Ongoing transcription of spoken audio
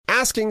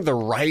asking the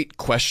right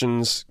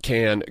questions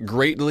can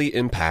greatly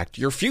impact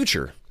your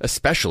future,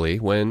 especially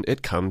when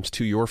it comes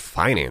to your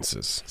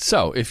finances.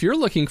 So, if you're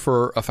looking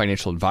for a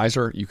financial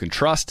advisor you can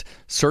trust,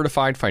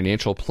 certified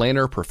financial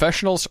planner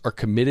professionals are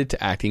committed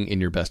to acting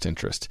in your best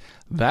interest.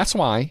 That's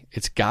why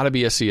it's got to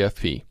be a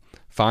CFP.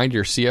 Find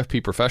your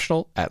CFP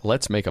professional at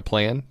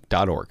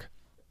letsmakeaplan.org.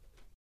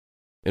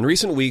 In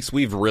recent weeks,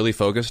 we've really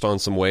focused on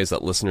some ways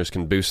that listeners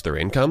can boost their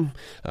income.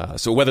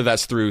 So whether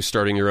that's through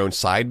starting your own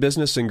side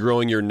business and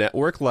growing your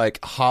network like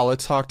Hala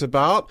talked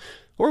about,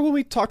 or when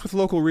we talked with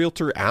local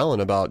realtor Alan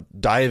about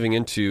diving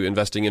into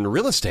investing in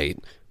real estate,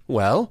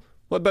 well,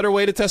 what better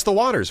way to test the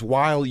waters?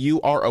 While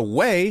you are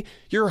away,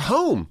 your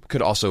home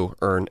could also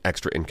earn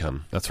extra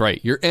income. That's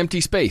right. Your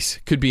empty space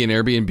could be an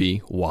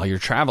Airbnb while you're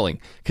traveling,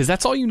 because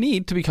that's all you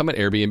need to become an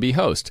Airbnb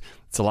host.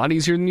 It's a lot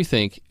easier than you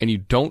think, and you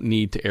don't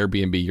need to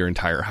Airbnb your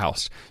entire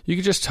house. You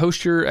can just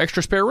host your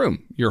extra spare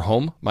room. Your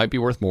home might be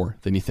worth more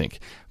than you think.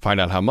 Find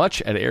out how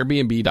much at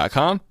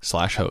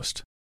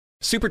airbnb.com/host.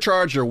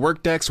 Supercharge your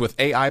work decks with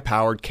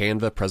AI-powered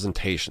Canva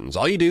presentations.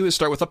 All you do is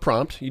start with a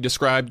prompt. You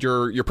describe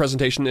your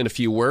presentation in a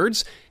few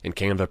words, and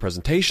Canva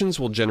presentations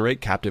will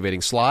generate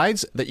captivating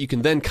slides that you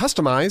can then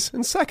customize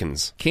in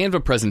seconds.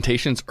 Canva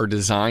presentations are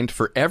designed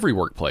for every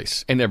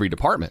workplace and every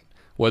department.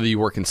 Whether you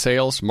work in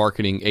sales,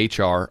 marketing,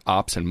 HR,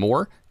 ops, and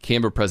more,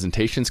 Canva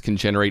presentations can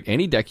generate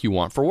any deck you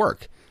want for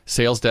work.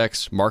 Sales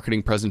decks,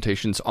 marketing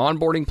presentations,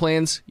 onboarding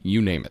plans,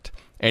 you name it.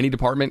 Any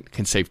department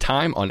can save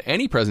time on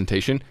any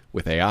presentation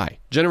with AI.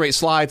 Generate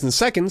slides in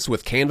seconds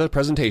with Canva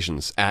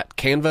presentations at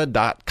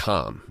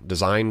canva.com.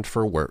 Designed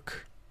for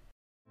work.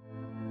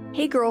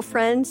 Hey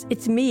girlfriends,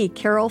 it's me,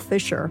 Carol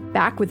Fisher,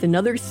 back with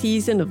another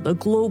season of the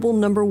global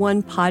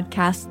 #1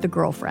 podcast, The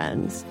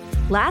Girlfriends.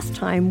 Last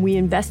time, we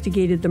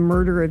investigated the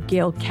murder of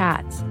Gail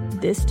Katz.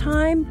 This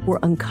time, we're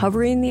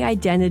uncovering the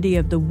identity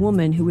of the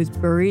woman who was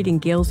buried in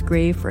Gail's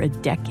grave for a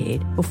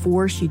decade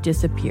before she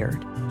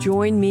disappeared.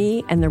 Join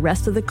me and the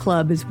rest of the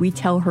club as we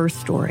tell her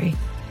story.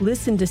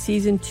 Listen to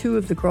Season 2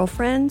 of The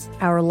Girlfriends,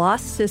 Our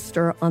Lost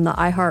Sister on the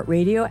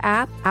iHeartRadio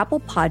app,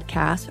 Apple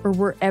Podcasts, or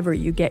wherever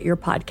you get your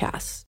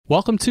podcasts.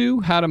 Welcome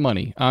to How to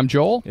Money. I'm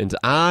Joel. And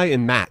I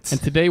am Matt.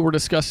 And today we're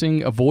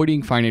discussing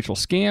avoiding financial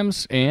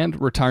scams and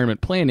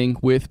retirement planning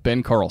with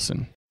Ben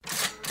Carlson.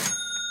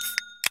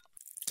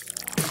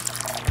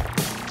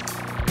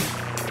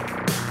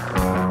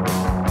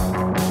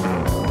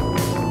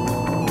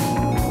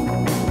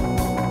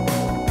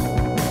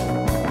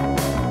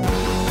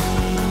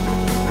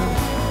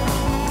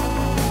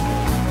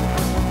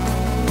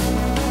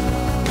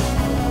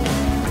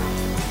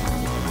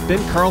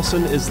 Ben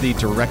Carlson is the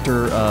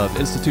Director of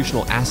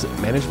Institutional Asset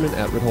Management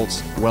at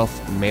Ritholtz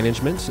Wealth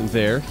Management, and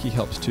there he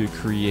helps to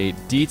create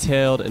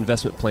detailed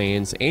investment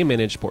plans and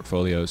manage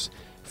portfolios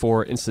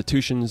for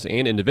institutions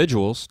and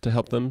individuals to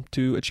help them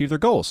to achieve their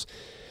goals.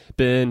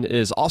 Ben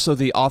is also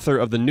the author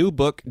of the new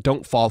book,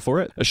 Don't Fall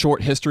For It, A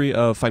Short History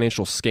of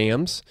Financial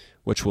Scams,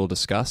 which we'll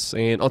discuss.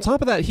 And on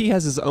top of that, he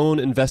has his own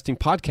investing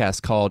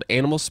podcast called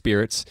Animal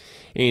Spirits,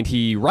 and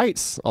he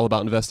writes all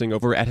about investing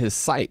over at his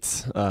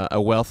site, A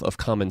Wealth of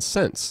Common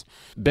Sense.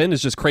 Ben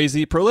is just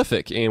crazy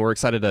prolific, and we're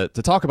excited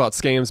to talk about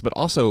scams, but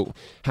also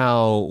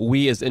how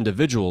we as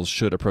individuals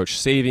should approach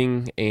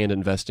saving and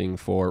investing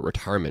for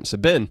retirement. So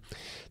Ben,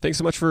 thanks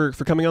so much for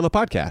coming on the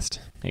podcast.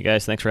 Hey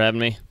guys, thanks for having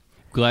me.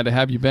 Glad to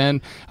have you,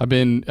 Ben. I've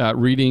been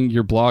reading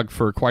your blog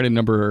for quite a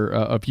number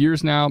of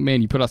years now.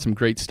 Man, you put out some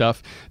great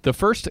stuff. The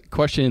first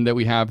question that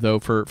we have, though,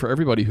 for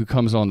everybody who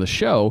comes on the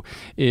show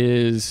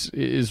is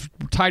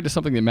tied to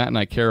something that Matt and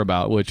I care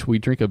about, which we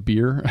drink a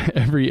beer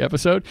every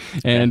episode.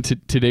 And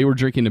today we're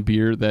drinking a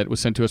beer that was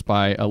sent to us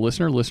by a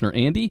listener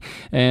Andy.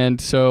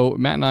 And so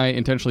Matt and I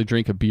intentionally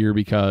drink a beer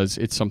because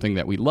it's something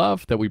that we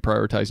love, that we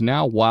prioritize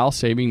now while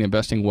saving and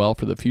investing well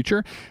for the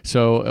future.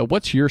 So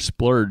what's your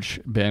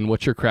splurge, Ben?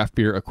 What's your craft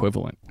beer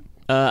equivalent?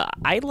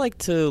 I like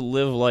to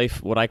live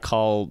life what I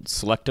call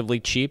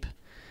selectively cheap.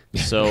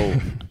 So,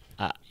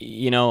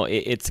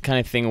 it's the kind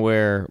of thing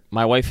where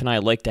my wife and I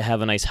like to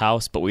have a nice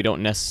house, but we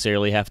don't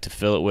necessarily have to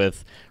fill it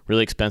with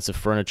really expensive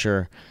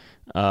furniture.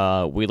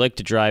 We like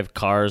to drive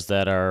cars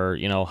that are,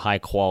 high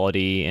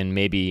quality and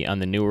maybe on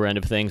the newer end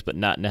of things, but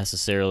not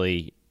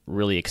necessarily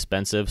really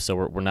expensive. So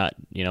we're not,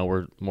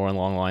 we're more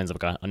along the lines of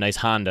a nice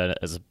Honda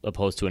as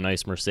opposed to a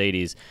nice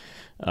Mercedes.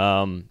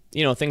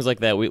 Things like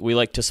that. We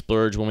like to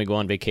splurge when we go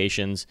on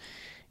vacations.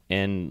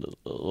 And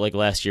like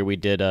last year, we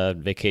did a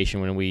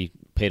vacation when we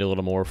paid a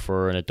little more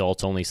for an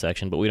adults-only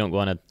section, but we don't go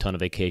on a ton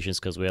of vacations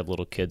because we have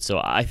little kids. So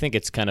I think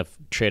it's kind of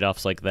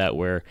trade-offs like that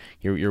where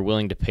you're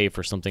willing to pay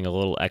for something a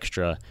little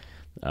extra,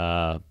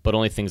 but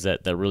only things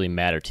that really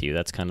matter to you.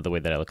 That's kind of the way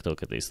that I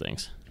look at these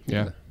things.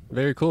 Yeah.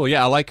 Very cool.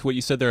 Yeah, I like what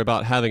you said there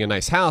about having a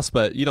nice house,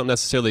 but you don't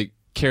necessarily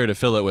care to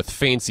fill it with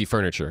fancy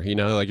furniture.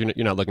 Like you're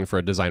not looking for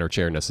a designer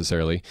chair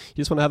necessarily. You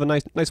just want to have a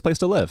nice place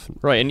to live.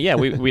 Right. And yeah,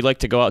 we like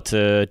to go out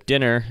to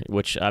dinner,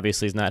 which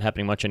obviously is not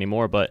happening much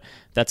anymore, but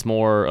that's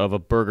more of a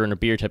burger and a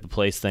beer type of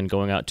place than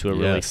going out to a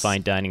really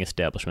fine dining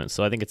establishment.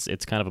 So I think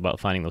it's kind of about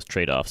finding those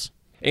trade-offs.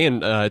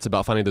 And it's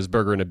about finding those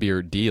burger and a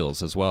beer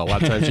deals as well. A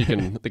lot of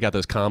times they got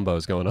those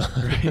combos going on.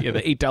 Yeah,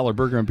 the $8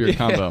 burger and beer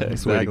combo.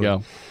 That's the way to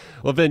go.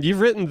 Well, Ben, you've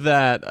written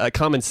that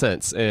common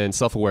sense and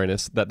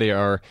self-awareness, that they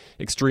are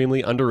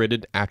extremely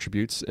underrated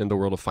attributes in the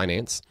world of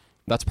finance.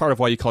 That's part of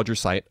why you called your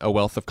site A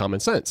Wealth of Common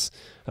Sense.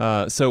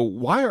 So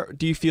why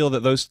do you feel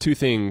that those two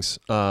things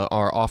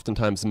are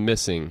oftentimes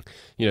missing,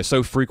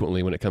 so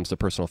frequently when it comes to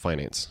personal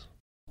finance?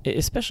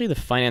 Especially the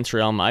finance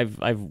realm. I've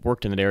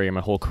worked in that area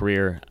my whole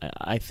career.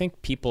 I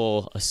think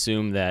people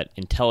assume that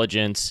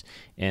intelligence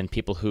and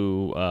people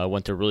who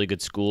went to really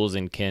good schools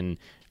and can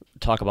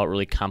talk about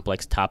really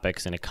complex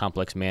topics in a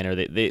complex manner,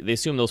 they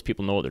assume those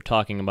people know what they're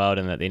talking about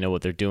and that they know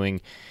what they're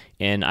doing.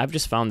 And I've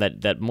just found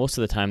that most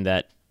of the time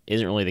that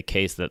isn't really the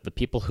case, that the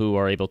people who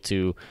are able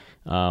to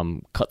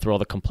cut through all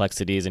the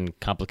complexities and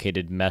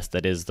complicated mess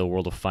that is the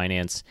world of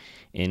finance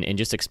and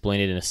just explain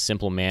it in a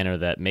simple manner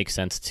that makes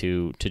sense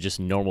to just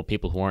normal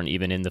people who aren't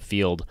even in the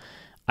field.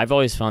 I've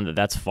always found that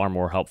that's far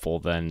more helpful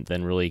than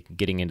really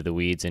getting into the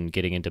weeds and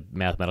getting into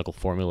mathematical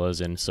formulas.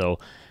 And so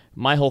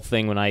my whole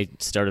thing when I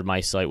started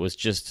my site was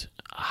just,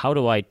 how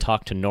do I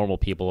talk to normal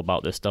people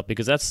about this stuff?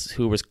 Because that's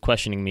who was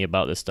questioning me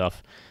about this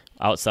stuff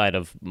outside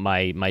of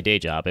my day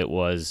job. It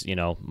was,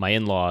 my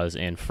in-laws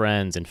and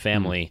friends and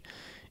family.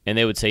 And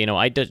they would say,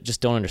 I just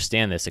don't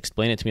understand this.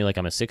 Explain it to me like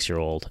I'm a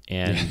 6-year-old.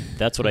 And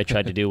that's what I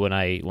tried to do when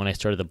I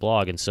started the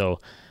blog. And so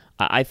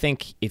I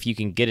think if you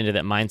can get into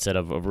that mindset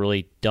of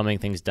really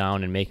dumbing things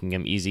down and making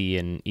them easy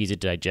to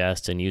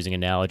digest and using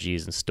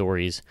analogies and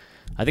stories,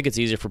 I think it's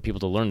easier for people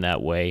to learn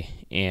that way.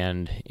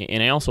 And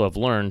I also have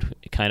learned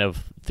kind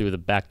of through the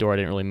back door, I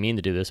didn't really mean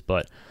to do this,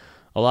 but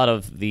a lot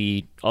of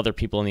the other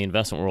people in the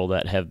investment world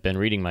that have been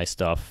reading my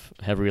stuff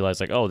have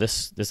realized, like, oh,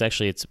 this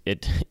actually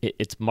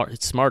it's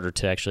smarter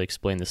to actually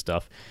explain this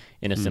stuff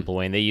in a simple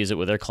way, and they use it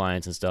with their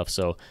clients and stuff.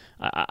 So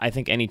I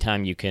think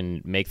anytime you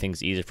can make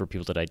things easier for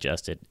people to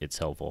digest, it's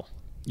helpful.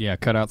 Yeah,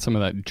 cut out some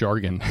of that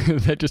jargon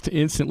that just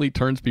instantly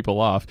turns people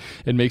off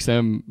and makes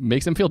them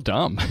feel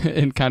dumb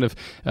and kind of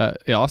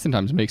it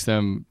oftentimes makes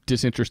them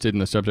disinterested in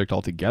the subject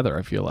altogether,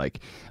 I feel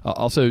like.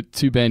 Also,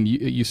 too, Ben,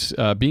 you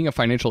being a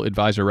financial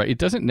advisor, right, it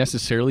doesn't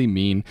necessarily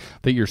mean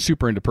that you're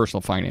super into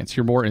personal finance.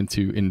 You're more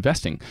into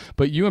investing.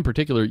 But you in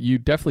particular, you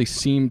definitely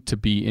seem to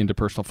be into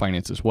personal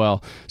finance as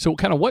well. So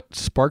kind of what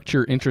sparked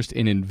your interest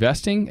in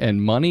investing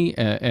and money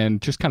and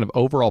just kind of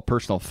overall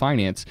personal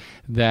finance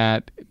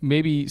that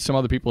maybe some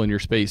other people in your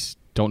space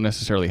don't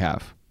necessarily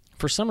have?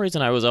 For some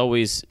reason, I was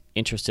always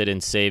interested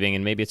in saving,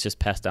 and maybe it's just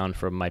passed down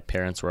from my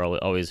parents, were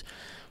always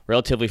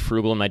relatively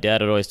frugal, and my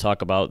dad would always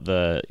talk about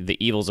the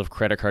evils of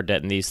credit card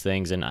debt and these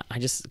things, and I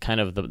just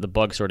kind of, the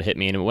bug sort of hit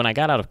me. And when I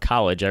got out of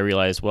college, I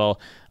realized, well,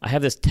 I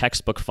have this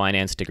textbook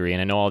finance degree, and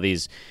I know all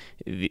these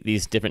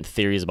different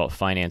theories about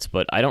finance,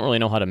 but I don't really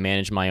know how to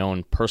manage my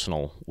own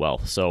personal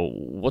wealth. So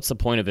what's the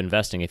point of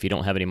investing if you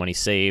don't have any money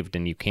saved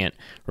and you can't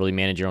really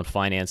manage your own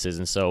finances?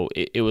 And so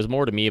it was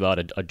more to me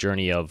about a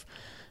journey of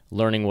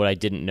learning what I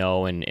didn't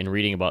know and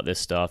reading about this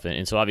stuff.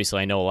 And so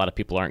obviously I know a lot of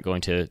people aren't going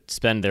to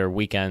spend their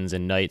weekends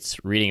and nights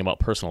reading about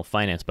personal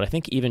finance, but I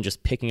think even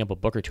just picking up a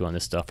book or two on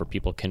this stuff for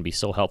people can be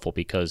so helpful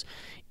because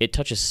it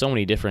touches so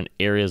many different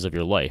areas of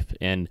your life.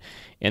 And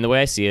the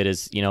way I see it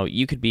is,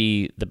 you could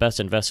be the best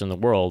investor in the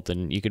world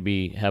and you could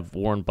have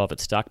Warren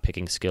Buffett stock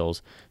picking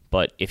skills,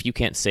 but if you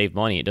can't save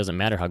money, it doesn't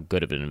matter how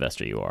good of an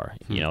investor you are.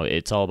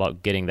 It's all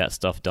about getting that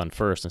stuff done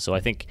first. And so I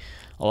think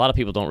a lot of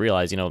people don't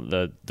realize,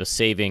 the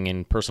saving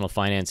and personal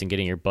finance and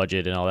getting your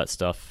budget and all that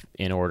stuff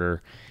in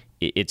order,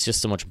 it's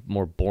just so much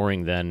more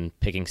boring than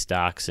picking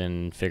stocks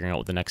and figuring out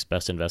what the next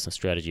best investment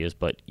strategy is.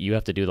 But you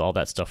have to do all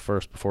that stuff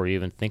first before you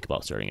even think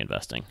about starting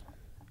investing.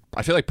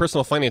 I feel like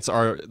personal finance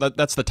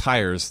that's the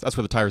tires. That's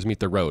where the tires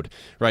meet the road,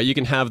 right? You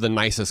can have the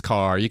nicest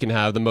car, you can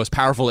have the most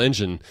powerful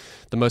engine,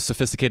 the most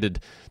sophisticated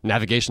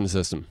navigation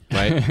system,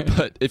 right?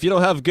 But if you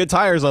don't have good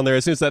tires on there,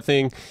 as soon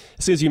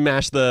as you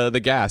mash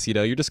the gas,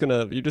 you're just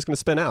gonna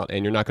spin out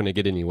and you're not gonna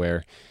get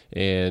anywhere.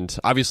 And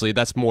obviously,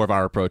 that's more of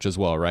our approach as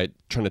well, right?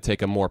 Trying to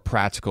take a more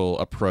practical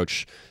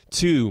approach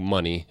to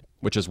money,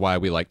 which is why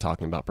we like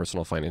talking about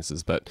personal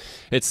finances. But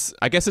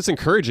I guess it's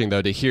encouraging,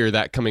 though, to hear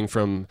that coming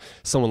from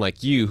someone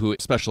like you who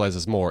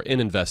specializes more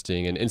in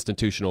investing and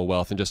institutional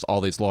wealth and just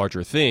all these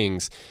larger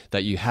things,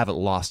 that you haven't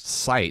lost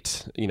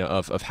sight,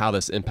 of how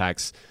this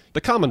impacts the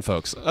common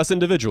folks, us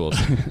individuals.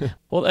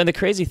 Well, and the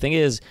crazy thing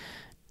is,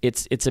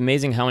 it's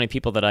amazing how many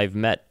people that I've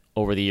met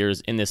over the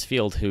years in this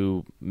field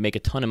who make a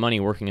ton of money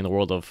working in the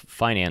world of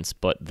finance,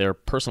 but their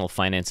personal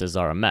finances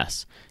are a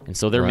mess. And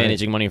so they're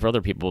managing money for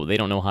other people. They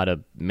don't know how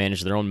to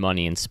manage their own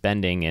money and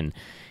spending. And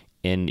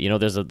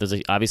there's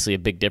obviously a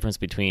big difference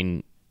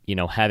between,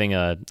 having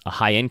a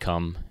high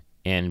income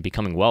and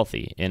becoming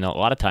wealthy. And a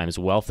lot of times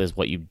wealth is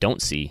what you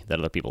don't see that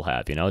other people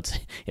have.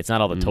 It's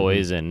not all the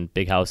toys and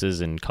big houses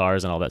and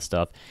cars and all that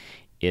stuff.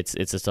 It's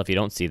the stuff you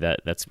don't see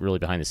that's really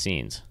behind the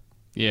scenes.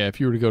 Yeah, if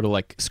you were to go to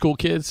like school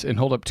kids and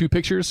hold up two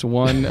pictures,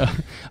 one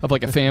of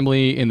like a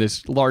family in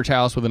this large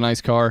house with a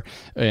nice car,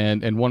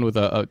 and one with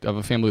of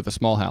a family with a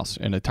small house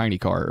and a tiny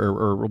car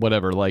or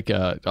whatever, like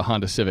a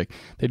Honda Civic,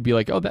 they'd be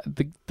like, oh,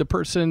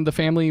 the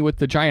family with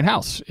the giant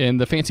house and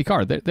the fancy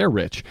car, they're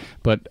rich.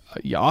 But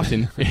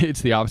often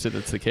it's the opposite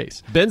that's the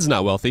case. Ben's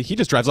not wealthy. He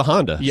just drives a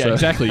Honda. Yeah, so.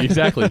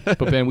 exactly. But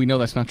Ben, we know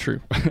that's not true.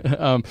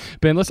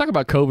 Ben, let's talk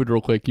about COVID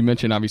real quick. You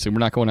mentioned obviously we're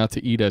not going out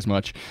to eat as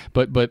much,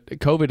 but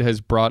COVID has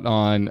brought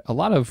on a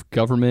lot of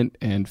government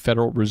and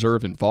Federal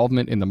Reserve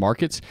involvement in the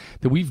markets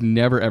that we've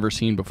never ever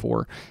seen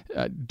before.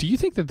 Do you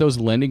think that those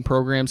lending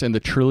programs and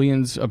the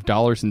trillions of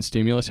dollars in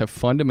stimulus have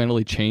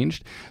fundamentally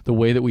changed the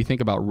way that we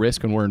think about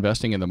risk when we're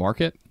investing in the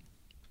market?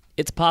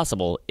 It's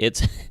possible.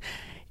 It's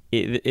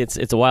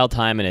a wild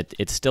time, and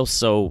it's still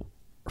so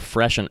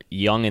fresh and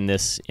young in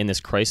this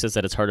crisis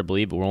that it's hard to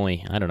believe. But we're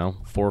only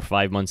 4 or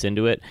 5 months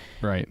into it.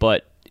 Right.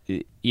 But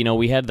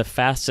we had the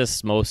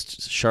fastest,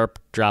 most sharp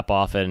drop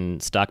off in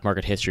stock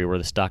market history, where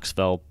the stocks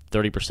fell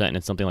 30%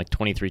 in something like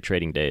 23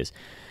 trading days.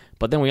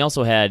 But then we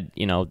also had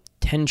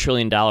 $10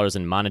 trillion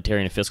in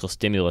monetary and fiscal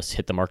stimulus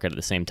hit the market at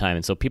the same time.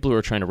 And so people who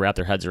are trying to wrap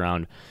their heads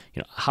around,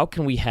 how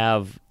can we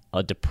have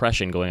a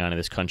depression going on in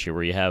this country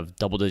where you have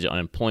double-digit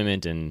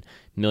unemployment and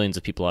millions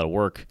of people out of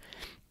work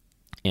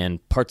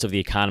and parts of the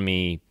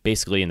economy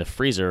basically in the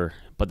freezer,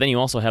 but then you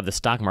also have the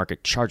stock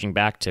market charging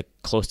back to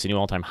close to new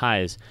all-time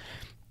highs.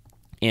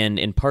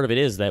 And part of it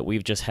is that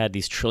we've just had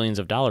these trillions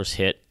of dollars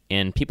hit,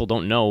 and people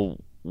don't know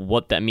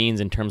what that means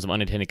in terms of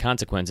unintended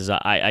consequences.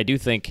 I do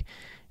think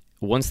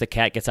once the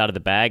cat gets out of the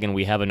bag and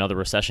we have another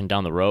recession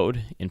down the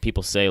road, and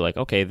people say like,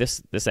 okay,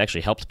 this actually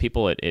helps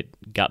people. It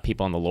got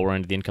people on the lower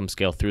end of the income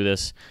scale through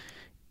this,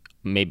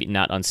 maybe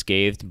not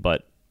unscathed,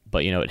 but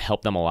it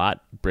helped them a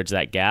lot, bridge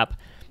that gap.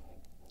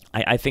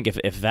 I think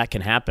if that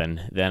can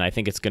happen, then I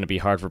think it's going to be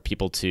hard for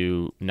people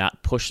to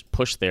not push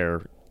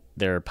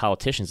their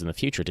politicians in the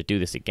future to do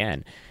this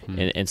again.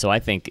 And so I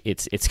think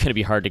it's going to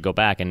be hard to go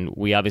back. And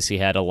we obviously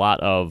had a lot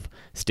of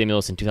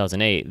stimulus in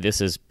 2008.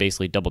 This is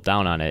basically doubled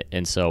down on it.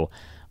 And so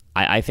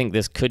I think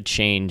this could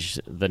change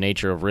the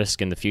nature of risk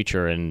in the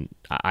future. And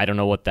I don't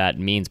know what that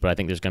means, but I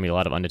think there's going to be a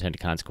lot of unintended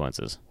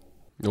consequences.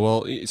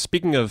 Well,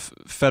 speaking of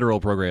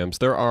federal programs,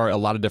 there are a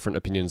lot of different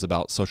opinions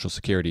about Social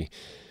Security.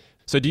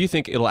 So do you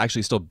think it'll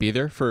actually still be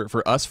there for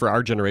us, for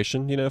our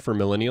generation, for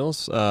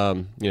millennials?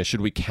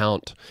 Should we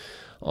count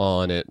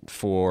on it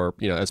for,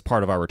 as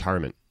part of our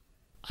retirement?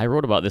 I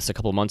wrote about this a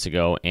couple of months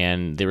ago,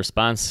 and the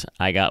response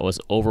I got was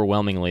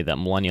overwhelmingly that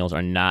millennials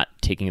are not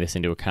taking this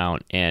into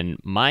account. And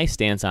my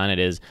stance on it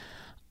is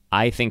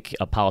I think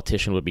a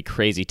politician would be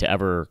crazy to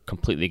ever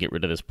completely get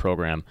rid of this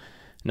program.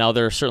 Now,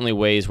 there are certainly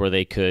ways where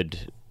they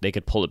could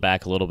pull it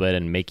back a little bit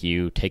and make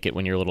you take it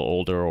when you're a little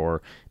older,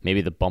 or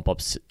maybe the bump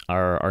ups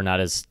are not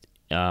as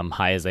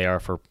high as they are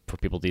for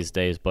people these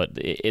days. But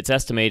it's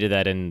estimated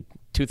that in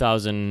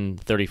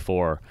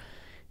 2034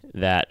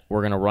 that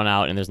we're going to run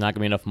out and there's not going to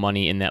be enough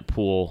money in that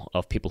pool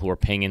of people who are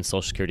paying in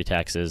Social Security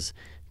taxes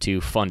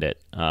to fund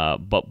it.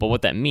 But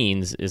what that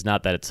means is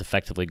not that it's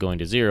effectively going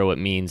to zero. It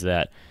means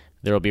that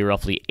there will be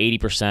roughly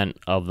 80%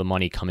 of the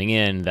money coming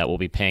in that will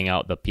be paying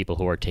out the people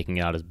who are taking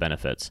it out as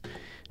benefits.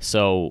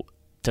 So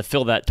to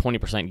fill that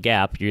 20%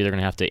 gap, you're either going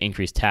to have to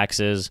increase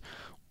taxes,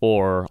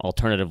 or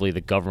alternatively,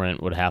 the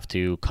government would have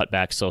to cut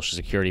back Social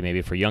Security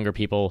maybe for younger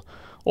people,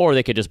 or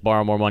they could just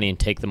borrow more money and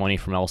take the money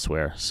from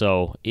elsewhere.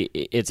 So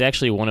it's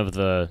actually one of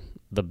the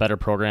better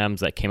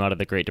programs that came out of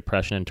the Great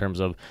Depression in terms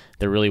of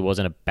there really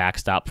wasn't a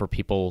backstop for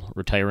people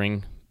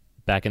retiring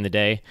back in the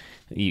day.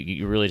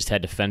 You really just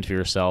had to fend for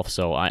yourself.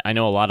 So I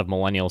know a lot of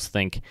millennials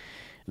think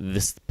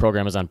this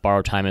program is on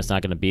borrowed time and it's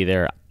not going to be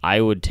there.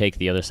 I would take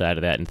the other side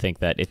of that and think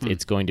that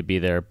it's going to be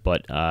there,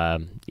 but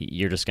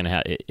you're just going to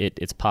have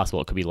it's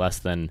possible it could be less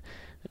than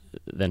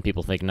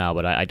people think now,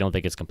 but I don't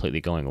think it's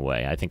completely going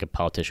away. I think a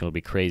politician would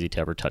be crazy to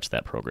ever touch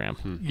that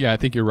program. Yeah, I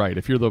think you're right.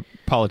 If you're the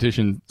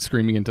politician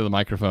screaming into the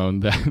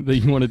microphone that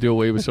you want to do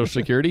away with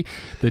Social Security,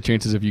 the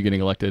chances of you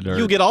getting elected are...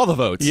 You'll get all the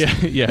votes.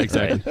 Yeah,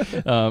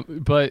 exactly.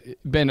 But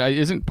Ben,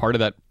 isn't part of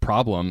that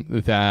problem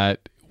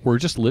that we're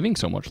just living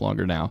so much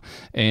longer now?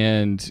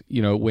 And,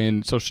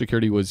 when Social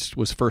Security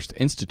was first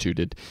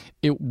instituted,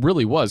 it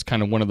really was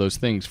kind of one of those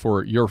things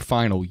for your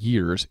final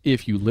years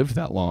if you lived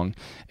that long.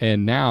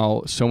 And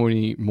now so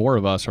many more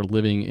of us are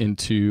living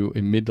into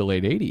mid to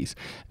late 80s.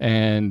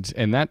 And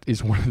that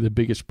is one of the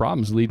biggest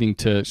problems leading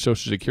to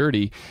Social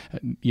Security,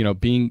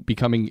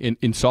 becoming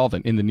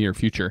insolvent in the near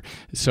future.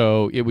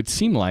 So it would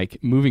seem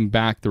like moving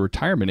back the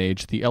retirement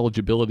age, the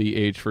eligibility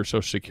age for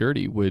Social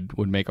Security would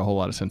make a whole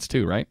lot of sense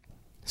too, right?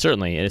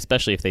 Certainly, and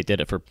especially if they did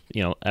it for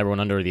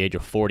everyone under the age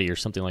of 40 or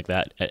something like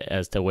that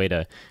as the way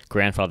to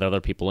grandfather other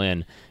people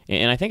in.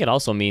 And I think it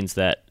also means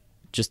that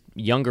just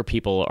younger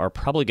people are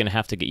probably going to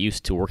have to get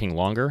used to working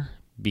longer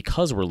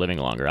because we're living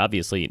longer.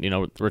 Obviously,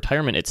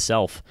 retirement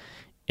itself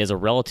is a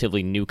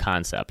relatively new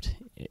concept.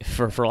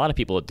 For a lot of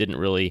people, there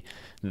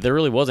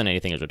really wasn't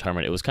anything as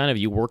retirement. It was kind of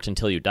you worked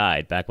until you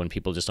died back when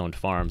people just owned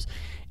farms.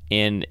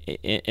 And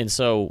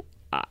so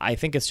I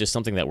think it's just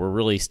something that we're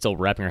really still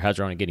wrapping our heads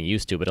around and getting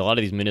used to. But a lot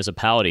of these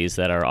municipalities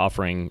that are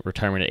offering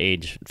retirement at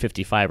age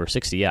 55 or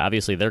 60, yeah,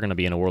 obviously they're going to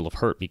be in a world of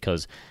hurt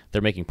because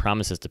they're making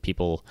promises to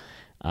people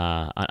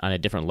on a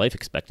different life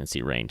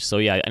expectancy range. So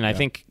yeah, and I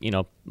think,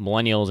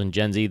 millennials and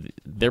Gen Z,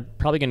 they're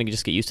probably going to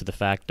just get used to the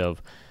fact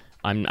of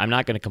I'm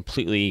not going to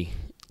completely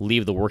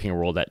leave the working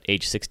world at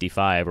age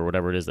 65 or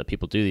whatever it is that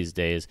people do these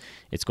days.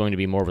 It's going to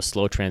be more of a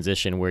slow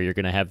transition where you're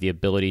going to have the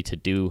ability to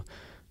do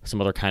some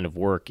other kind of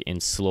work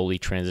and slowly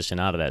transition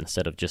out of that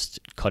instead of just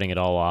cutting it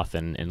all off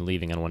and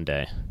leaving on one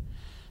day.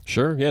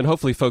 Sure. Yeah. And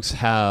hopefully folks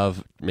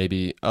have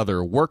maybe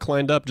other work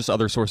lined up, just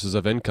other sources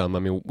of income. I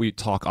mean, we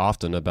talk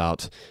often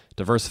about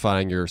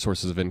diversifying your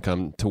sources of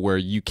income to where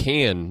you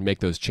can make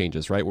those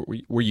changes, right?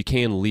 Where you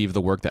can leave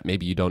the work that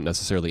maybe you don't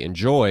necessarily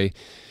enjoy.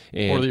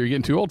 Or that you're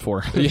getting too old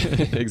for. Yeah,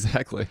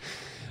 exactly.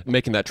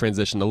 Making that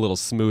transition a little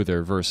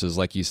smoother versus,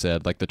 like you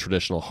said, like the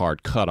traditional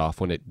hard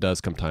cutoff when it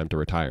does come time to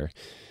retire.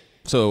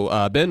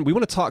 So, Ben, we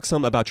want to talk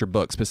some about your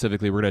book.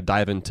 Specifically, we're going to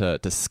dive into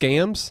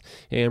scams,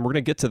 and we're going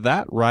to get to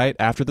that right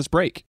after this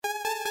break.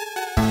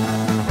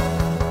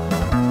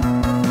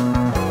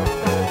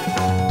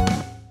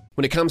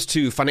 When it comes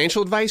to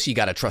financial advice, you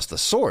got to trust the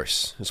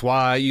source. That's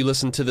why you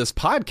listen to this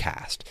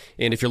podcast.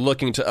 And if you're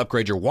looking to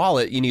upgrade your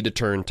wallet, you need to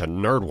turn to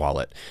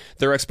NerdWallet.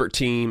 Their expert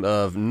team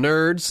of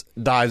nerds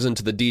dives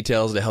into the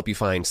details to help you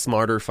find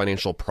smarter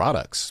financial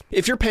products.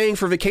 If you're paying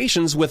for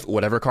vacations with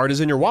whatever card is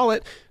in your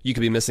wallet, you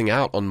could be missing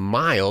out on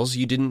miles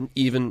you didn't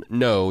even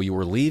know you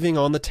were leaving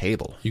on the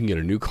table. You can get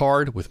a new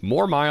card with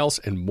more miles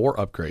and more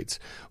upgrades.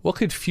 What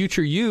could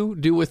future you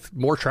do with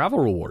more travel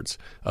rewards?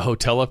 A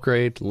hotel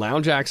upgrade,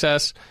 lounge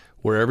access.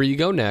 Wherever you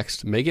go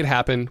next, make it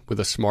happen with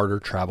a smarter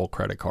travel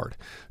credit card.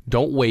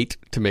 Don't wait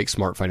to make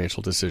smart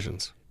financial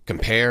decisions.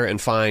 Compare and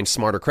find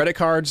smarter credit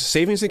cards,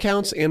 savings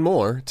accounts, and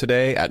more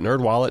today at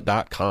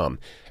nerdwallet.com.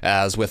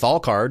 As with all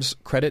cards,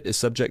 credit is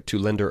subject to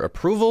lender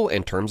approval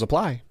and terms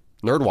apply.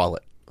 NerdWallet.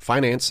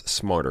 Finance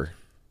smarter.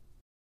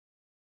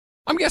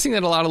 I'm guessing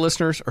that a lot of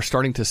listeners are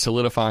starting to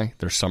solidify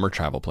their summer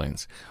travel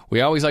plans.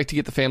 We always like to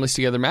get the families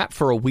together, Matt,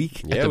 for a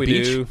week at the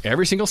beach do.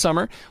 Every single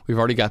summer. We've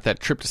already got that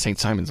trip to St.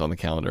 Simon's on the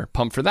calendar.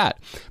 Pumped for that.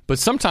 But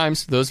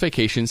sometimes those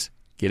vacations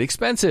get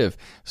expensive.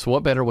 So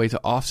what better way to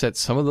offset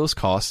some of those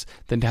costs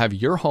than to have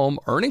your home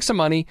earning some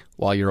money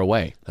while you're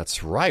away?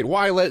 That's right.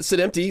 Why let it sit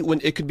empty when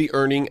it could be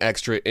earning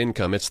extra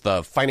income? It's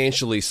the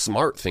financially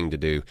smart thing to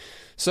do.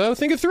 So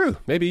think it through.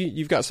 Maybe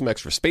you've got some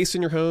extra space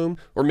in your home,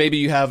 or maybe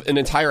you have an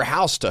entire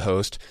house to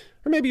host.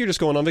 Or maybe you're just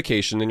going on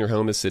vacation and your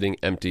home is sitting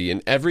empty.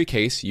 In every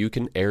case, you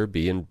can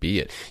Airbnb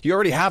it. You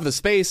already have the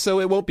space, so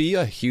it won't be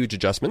a huge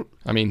adjustment.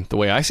 I mean, the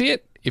way I see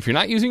it, if you're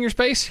not using your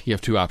space, you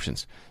have two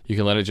options. You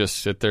can let it just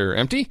sit there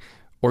empty,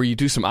 or you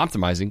do some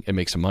optimizing and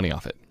make some money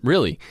off it.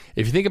 Really,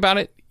 if you think about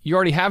it, you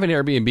already have an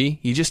Airbnb.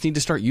 You just need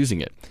to start using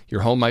it.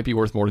 Your home might be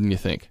worth more than you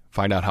think.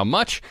 Find out how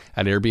much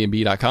at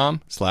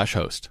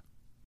airbnb.com/host.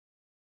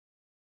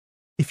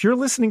 If you're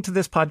listening to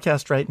this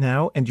podcast right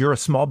now and you're a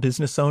small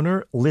business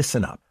owner,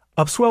 listen up.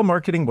 Upswell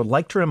Marketing would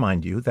like to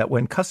remind you that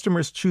when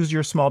customers choose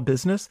your small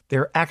business,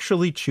 they're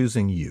actually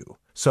choosing you.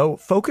 So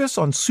focus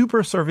on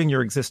super serving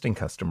your existing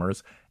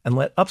customers and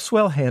let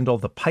Upswell handle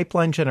the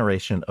pipeline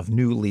generation of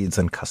new leads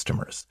and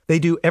customers. They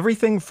do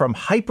everything from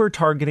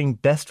hyper-targeting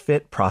best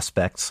fit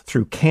prospects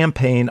through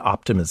campaign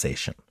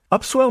optimization.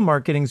 Upswell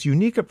Marketing's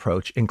unique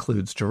approach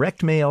includes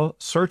direct mail,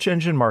 search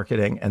engine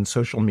marketing, and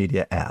social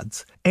media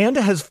ads, and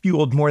has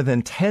fueled more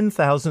than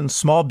 10,000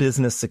 small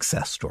business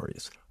success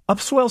stories.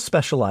 Upswell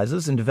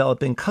specializes in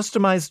developing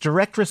customized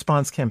direct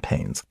response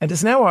campaigns and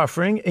is now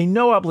offering a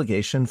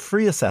no-obligation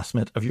free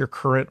assessment of your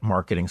current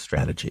marketing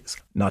strategies.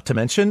 Not to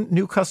mention,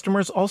 new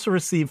customers also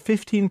receive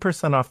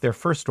 15% off their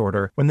first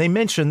order when they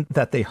mention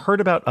that they heard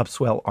about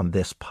Upswell on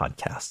this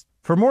podcast.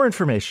 For more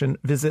information,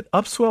 visit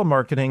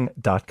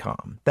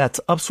upswellmarketing.com. That's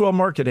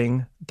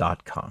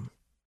upswellmarketing.com.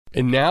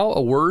 And now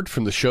a word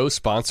from the show's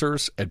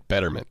sponsors at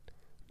Betterment.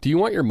 Do you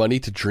want your money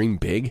to dream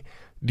big?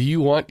 Do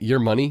you want your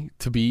money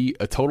to be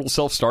a total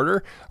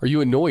self-starter? Are you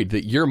annoyed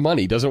that your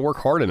money doesn't work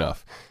hard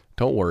enough?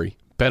 Don't worry,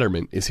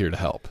 Betterment is here to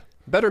help.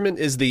 Betterment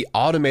is the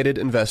automated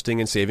investing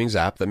and savings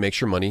app that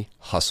makes your money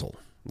hustle.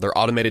 Their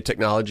automated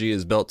technology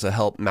is built to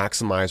help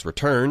maximize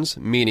returns,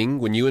 meaning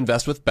when you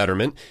invest with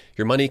Betterment,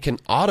 your money can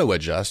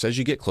auto-adjust as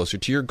you get closer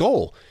to your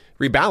goal.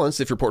 Rebalance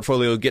if your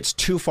portfolio gets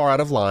too far out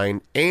of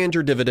line, and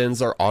your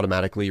dividends are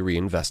automatically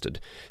reinvested.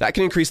 That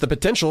can increase the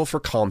potential for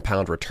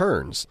compound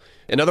returns.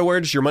 In other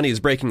words, your money is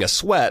breaking a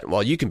sweat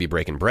while you can be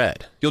breaking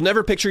bread. You'll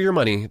never picture your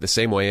money the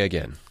same way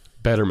again.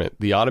 Betterment,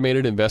 the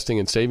automated investing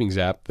and savings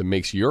app that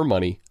makes your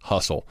money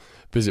hustle.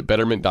 Visit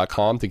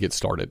betterment.com to get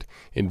started.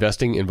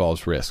 Investing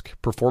involves risk.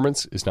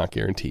 Performance is not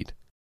guaranteed.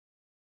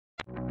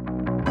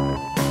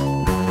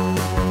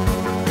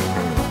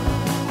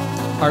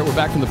 All right, we're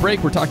back from the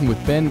break. We're talking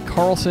with Ben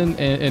Carlson,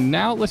 and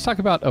now let's talk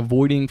about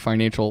avoiding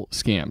financial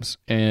scams.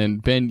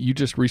 And Ben, you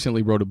just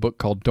recently wrote a book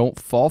called Don't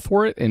Fall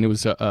For It, and it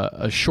was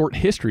a short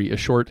history, a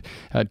short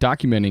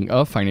documenting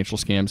of financial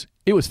scams.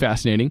 It was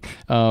fascinating,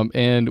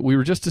 and we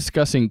were just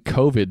discussing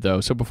COVID,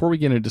 though. So before we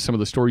get into some of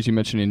the stories you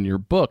mentioned in your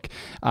book,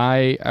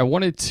 I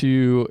wanted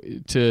to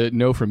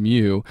know from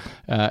you,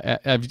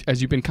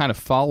 as you've been kind of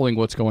following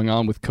what's going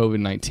on with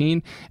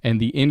COVID-19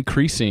 and the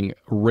increasing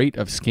rate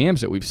of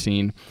scams that we've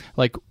seen,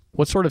 like,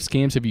 what sort of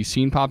scams have you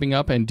seen popping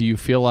up, and do you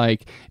feel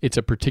like it's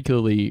a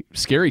particularly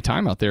scary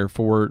time out there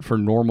for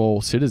normal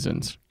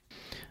citizens?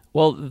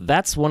 Well,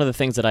 that's one of the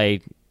things that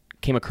I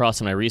came across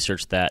in my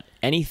research, that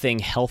anything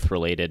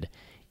health-related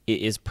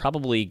is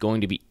probably going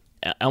to be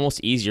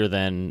almost easier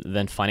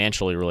than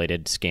financially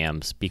related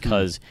scams,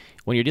 because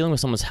when you're dealing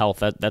with someone's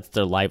health, that's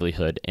their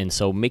livelihood. And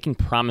so making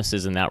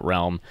promises in that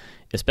realm,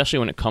 especially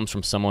when it comes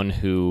from someone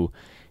who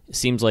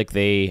seems like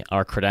they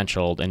are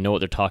credentialed and know what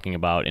they're talking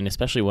about, and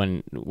especially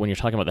when you're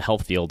talking about the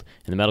health field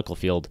and the medical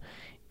field,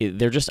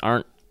 there just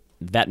aren't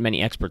that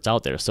many experts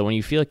out there. So when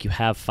you feel like you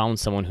have found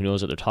someone who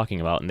knows what they're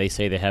talking about, and they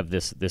say they have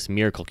this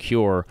miracle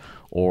cure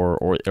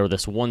or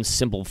this one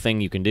simple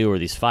thing you can do, or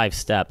these 5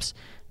 steps,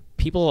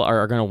 people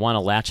are going to want to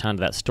latch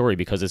onto that story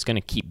because it's going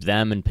to keep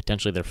them and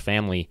potentially their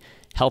family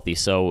healthy.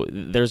 So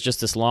there's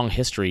just this long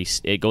history.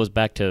 It goes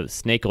back to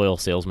snake oil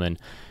salesmen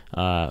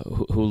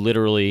who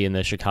literally in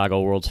the Chicago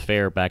World's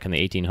Fair back in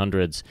the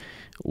 1800s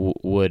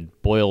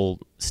would boil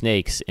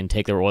snakes and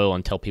take their oil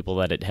and tell people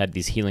that it had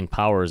these healing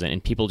powers,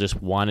 and people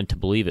just wanted to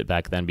believe it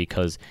back then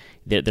because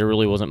there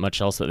really wasn't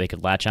much else that they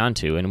could latch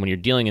onto. And when you're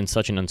dealing in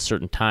such an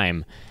uncertain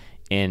time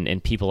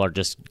and people are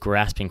just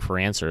grasping for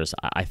answers,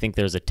 I think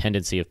there's a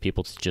tendency of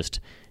people to just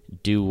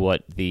do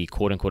what the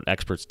quote-unquote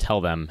experts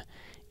tell them.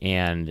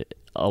 And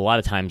a lot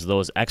of times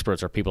those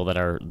experts are people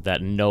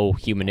that know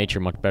human nature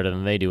much better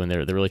than they do, and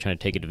they're really trying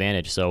to take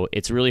advantage. So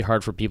it's really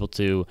hard for people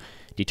to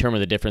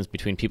determine the difference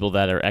between people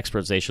that are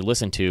experts they should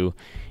listen to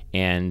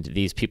and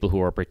these people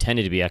who are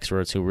pretending to be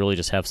experts who really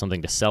just have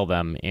something to sell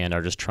them and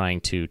are just trying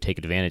to take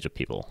advantage of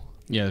people.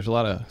 Yeah, there's a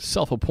lot of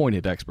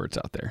self-appointed experts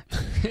out there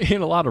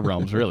in a lot of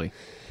realms, really.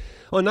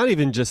 Well, not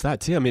even just that,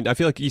 too. I mean, I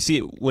feel like you see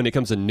it when it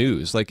comes to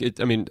news. Like,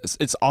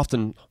 it's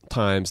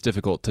oftentimes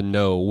difficult to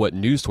know what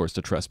news source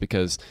to trust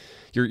because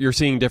you're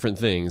seeing different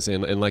things.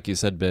 And like you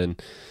said, Ben,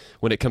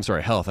 when it comes to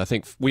our health, I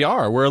think we're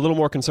a little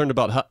more concerned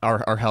about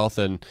our health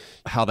and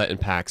how that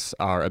impacts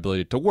our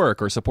ability to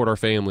work or support our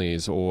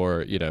families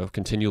or,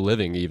 continue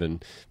living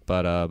even.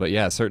 But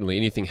yeah, certainly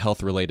anything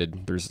health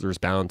related, there's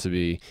bound to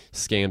be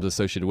scams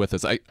associated with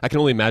this. I can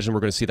only imagine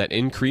we're going to see that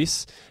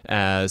increase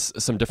as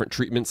some different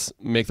treatments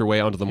make their way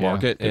onto the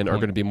market and are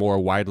going to be more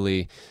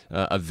widely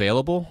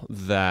available.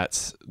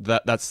 That's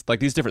like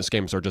these different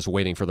scams are just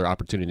waiting for their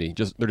opportunity.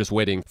 They're just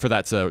waiting for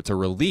that to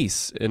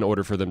release in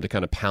order for them to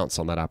kind of pounce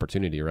on that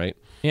opportunity, right?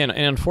 Yeah, and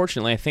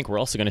unfortunately, I think we're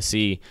also going to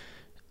see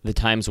the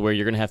times where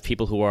you're going to have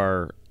people who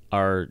are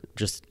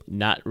just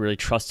not really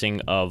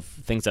trusting of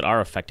things that are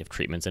effective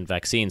treatments and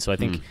vaccines. So I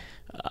think,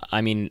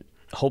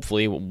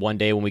 hopefully one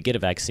day when we get a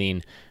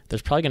vaccine,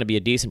 there's probably going to be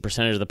a decent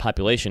percentage of the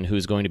population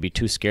who's going to be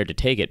too scared to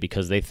take it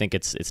because they think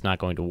it's not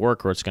going to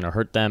work or it's going to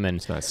hurt them. And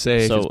it's not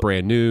safe, it's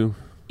brand new.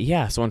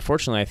 Yeah, so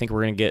unfortunately, I think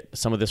we're going to get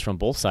some of this from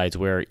both sides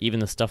where even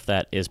the stuff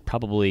that is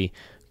probably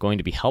going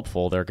to be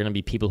helpful, there are going to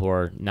be people who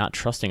are not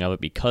trusting of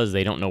it because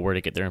they don't know where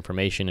to get their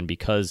information and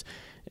because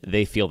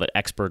they feel that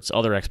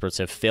other experts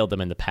have failed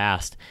them in the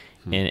past.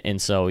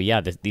 And so,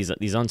 yeah,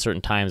 these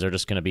uncertain times are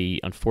just going to be,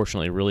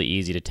 unfortunately, really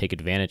easy to take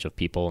advantage of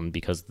people, and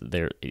because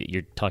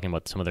you're talking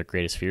about some of their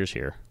greatest fears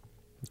here.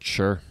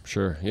 Sure.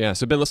 Yeah.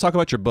 So Ben, let's talk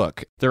about your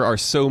book. There are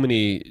so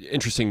many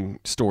interesting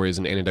stories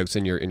and anecdotes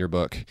in your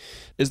book.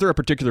 Is there a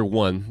particular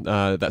one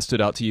that stood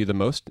out to you the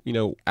most,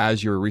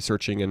 as you're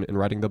researching and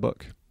writing the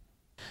book?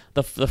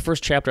 The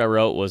first chapter I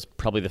wrote was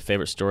probably the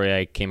favorite story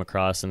I came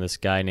across, and this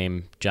guy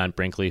named John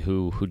Brinkley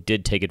who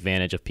did take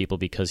advantage of people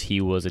because he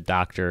was a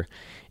doctor.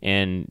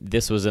 And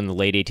this was in the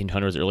late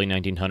 1800s, early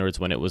 1900s,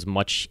 when it was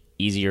much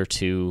easier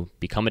to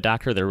become a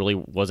doctor. There really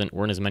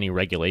weren't as many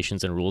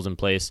regulations and rules in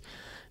place.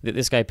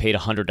 This guy paid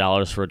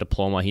 $100 for a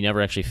diploma. He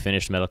never actually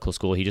finished medical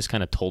school. He just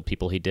kind of told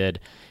people he did.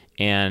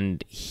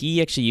 And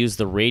he actually used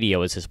the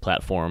radio as his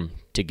platform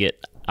to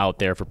get out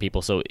there for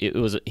people. So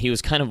he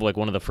was kind of like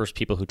one of the first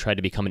people who tried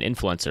to become an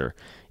influencer,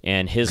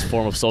 and his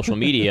form of social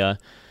media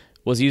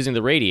was using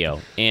the radio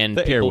and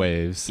the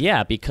airwaves.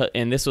 Yeah,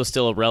 and this was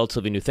still a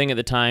relatively new thing at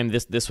the time.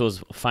 This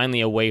was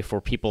finally a way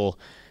for people.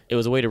 It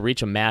was a way to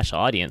reach a mass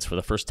audience for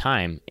the first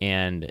time.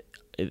 And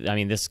I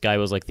mean, this guy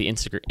was like the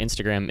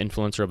Instagram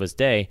influencer of his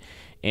day,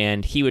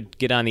 and he would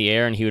get on the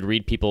air and he would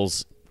read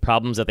people's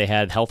problems that they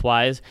had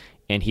health-wise,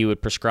 and he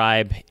would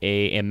prescribe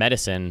a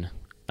medicine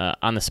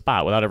on the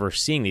spot without ever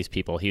seeing these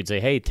people. He'd say,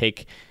 hey,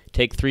 take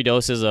 3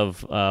 doses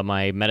of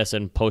my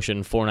medicine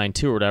potion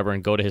 492 or whatever,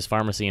 and go to his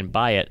pharmacy and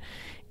buy it.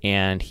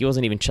 And he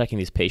wasn't even checking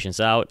these patients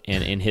out.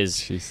 And in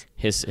his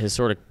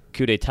sort of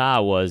coup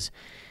d'etat was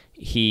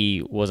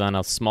he was on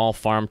a small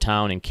farm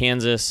town in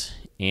Kansas,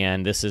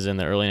 And this is in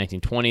the early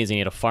 1920s, and he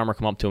had a farmer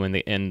come up to him,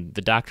 and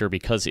the doctor,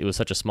 because it was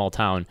such a small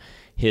town,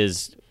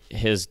 his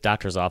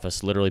doctor's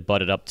office literally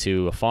butted up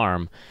to a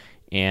farm.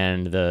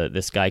 And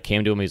this guy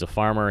came to him. He's a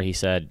farmer. He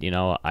said,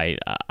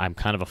 I'm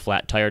kind of a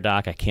flat tire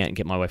doc. I can't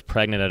get my wife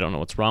pregnant. I don't know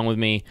what's wrong with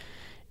me.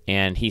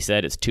 And he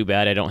said, it's too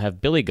bad I don't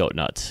have billy goat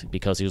nuts,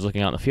 because he was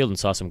looking out in the field and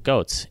saw some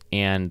goats.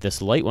 And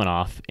this light went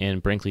off in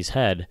Brinkley's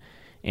head.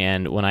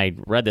 And when I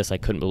read this, I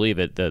couldn't believe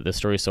it. The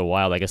story is so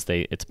wild. I guess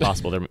it's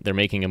possible they're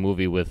making a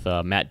movie with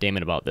Matt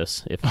Damon about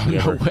this. If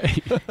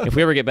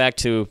we ever get back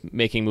to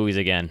making movies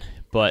again.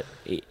 But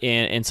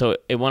and so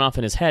it went off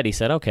in his head. He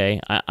said,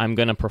 okay, I'm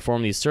going to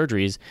perform these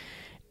surgeries.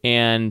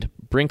 And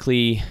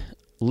Brinkley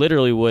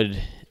literally would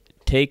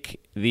take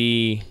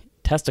the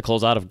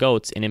testicles out of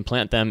goats and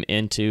implant them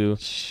into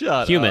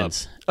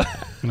humans.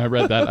 When I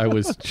read that, I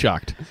was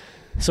shocked.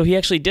 So he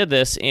actually did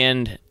this,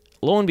 and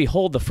lo and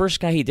behold, the first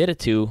guy he did it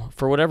to,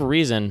 for whatever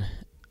reason,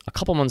 a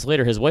couple months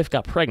later, his wife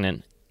got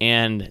pregnant.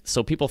 And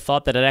so people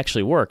thought that it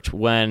actually worked,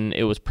 when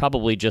it was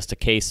probably just a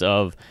case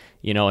of,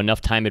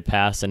 enough time had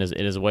passed and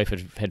his wife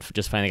had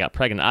just finally got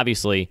pregnant.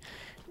 Obviously,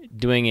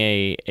 doing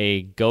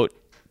a goat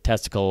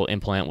testicle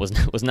implant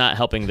was not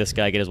helping this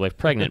guy get his wife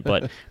pregnant,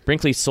 but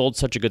Brinkley sold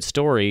such a good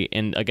story,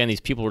 and again, these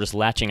people were just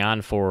latching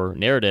on for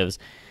narratives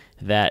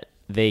that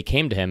they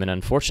came to him. And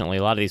unfortunately,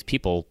 a lot of these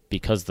people,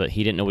 because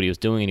he didn't know what he was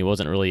doing and he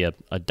wasn't really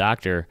a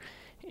doctor,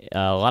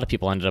 a lot of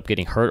people ended up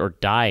getting hurt or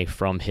die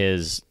from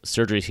his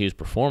surgeries he was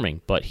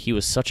performing. But he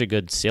was such a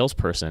good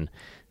salesperson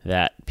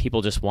that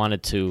people just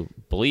wanted to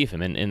believe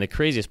him. And the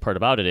craziest part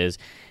about it is,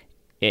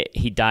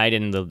 he died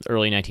in the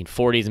early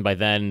 1940s, and by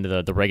then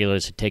the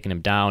regulars had taken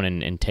him down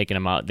and taken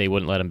him out. They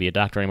wouldn't let him be a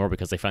doctor anymore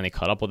because they finally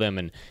caught up with him,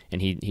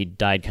 and he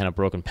died kind of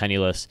broken,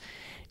 penniless.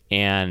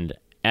 And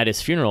at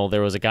his funeral,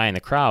 there was a guy in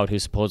the crowd who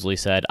supposedly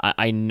said,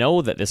 I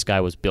know that this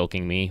guy was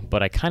bilking me,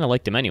 but I kind of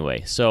liked him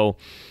anyway. So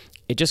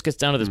it just gets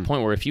down to this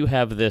point where if you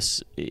have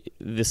this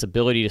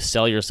ability to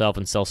sell yourself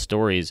and sell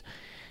stories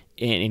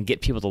and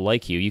get people to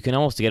like you, you can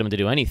almost get them to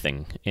do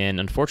anything. And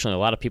unfortunately, a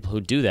lot of people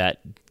who do that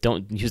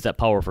don't use that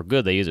power for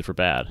good. They use it for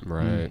bad.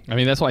 Right. I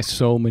mean, that's why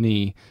so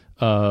many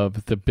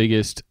of the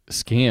biggest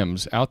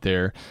scams out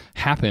there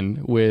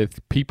happen with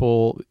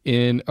people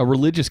in a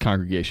religious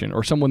congregation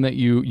or someone that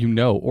you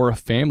know, or a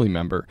family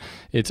member.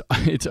 It's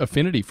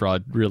affinity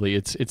fraud, really.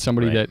 It's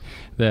somebody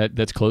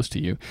that's close to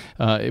you,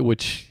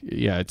 which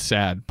it's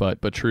sad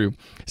but true.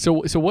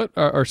 So what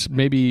are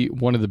maybe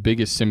one of the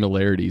biggest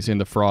similarities in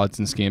the frauds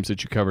and scams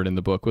that you covered in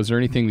the book? Was there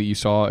anything that you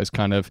saw as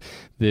kind of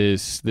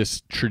this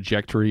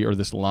trajectory or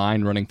this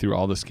line running through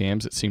all the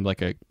scams that seemed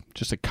like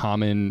just a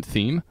common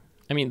theme?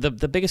 I mean,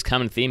 the biggest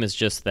common theme is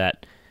just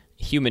that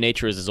human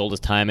nature is as old as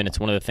time, and it's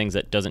one of the things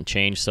that doesn't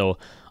change. So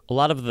a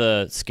lot of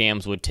the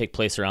scams would take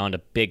place around a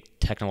big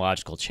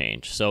technological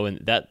change. So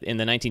in the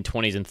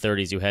 1920s and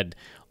 30s, you had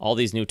all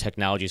these new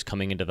technologies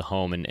coming into the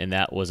home, and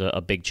that was a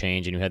big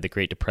change. And you had the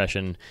Great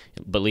Depression,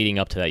 but leading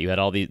up to that, you had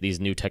all these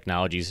new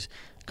technologies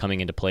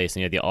coming into place,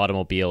 and you had the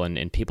automobile,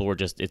 and people were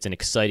it's an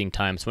exciting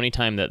time. So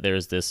anytime that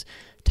there's this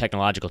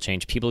technological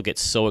change, people get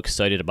so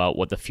excited about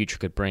what the future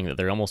could bring that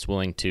they're almost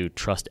willing to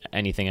trust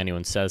anything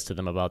anyone says to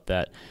them about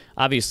that.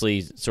 Obviously,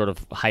 sort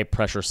of high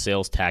pressure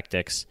sales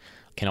tactics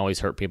can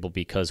always hurt people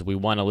because we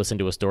want to listen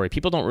to a story.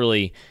 People don't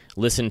really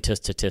listen to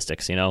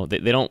statistics, they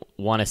don't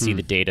want to see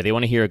the data. They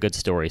want to hear a good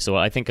story. So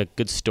I think a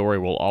good story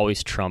will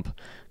always trump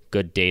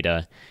good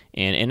data.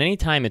 And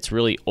anytime it's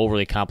really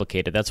overly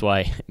complicated, that's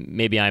why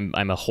maybe I'm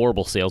a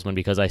horrible salesman,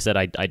 because I said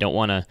I don't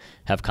want to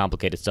have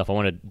complicated stuff. I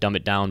want to dumb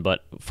it down.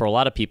 But for a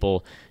lot of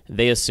people,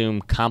 they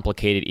assume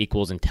complicated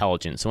equals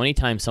intelligent. So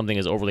anytime something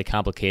is overly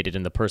complicated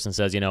and the person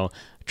says,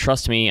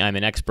 trust me, I'm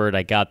an expert,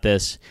 I got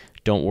this,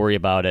 don't worry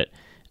about it,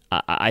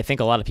 I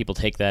think a lot of people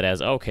take that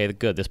as, okay,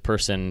 good, this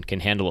person can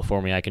handle it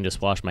for me, I can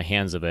just wash my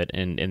hands of it.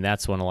 And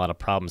that's when a lot of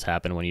problems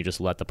happen, when you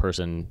just let the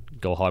person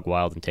go hog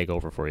wild and take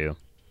over for you.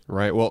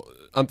 Right. Well,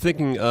 I'm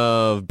thinking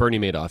of Bernie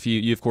Madoff.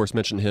 You of course,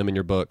 mentioned him in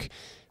your book.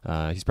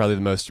 He's probably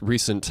the most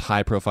recent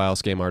high-profile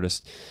scam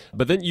artist.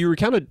 But then you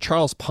recounted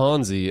Charles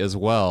Ponzi as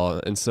well.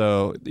 And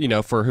so,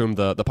 for whom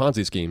the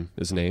Ponzi scheme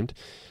is named.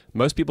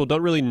 Most people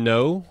don't really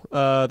know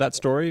that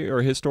story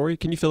or his story.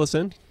 Can you fill us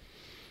in?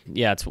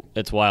 Yeah,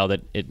 it's wild.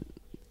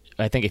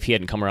 I think if he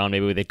hadn't come around,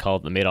 maybe they'd call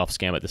it the Madoff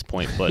scam at this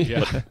point. But,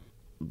 but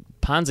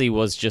Ponzi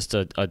was just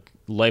a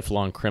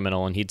lifelong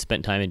criminal, and he'd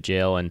spent time in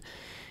jail, and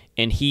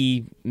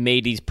he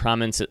made these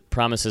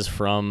promises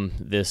from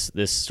this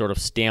sort of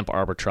stamp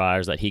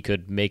arbitrage that he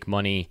could make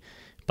money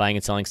buying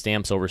and selling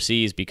stamps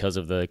overseas because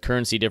of the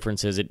currency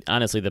differences.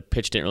 Honestly, the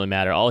pitch didn't really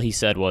matter. All he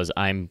said was,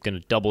 I'm going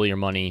to double your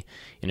money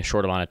in a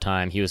short amount of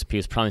time. He was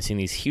promising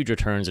these huge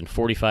returns in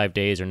 45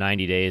 days or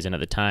 90 days, and at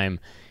the time,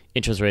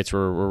 interest rates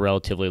were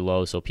relatively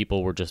low, so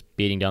people were just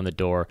beating down the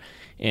door,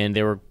 and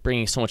they were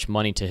bringing so much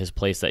money to his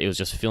place that it was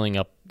just filling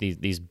up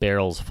these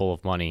barrels full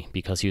of money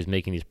because he was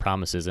making these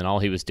promises, and all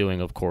he was doing,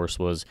 of course,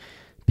 was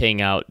paying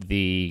out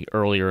the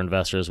earlier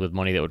investors with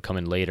money that would come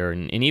in later.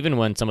 And even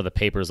when some of the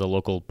papers, the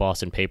local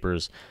Boston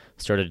papers,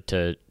 started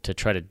to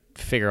try to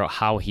figure out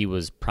how he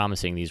was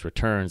promising these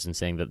returns and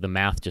saying that the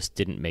math just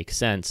didn't make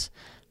sense,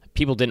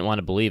 people didn't want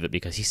to believe it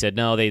because he said,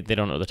 no, they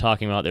don't know what they're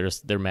talking about.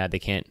 They're mad they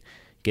can't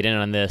get in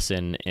on this.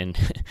 And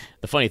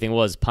the funny thing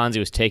was Ponzi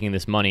was taking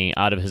this money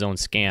out of his own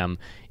scam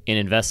and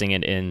investing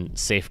it in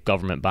safe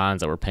government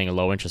bonds that were paying a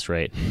low interest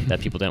rate that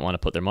people didn't want to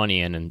put their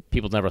money in. And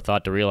people never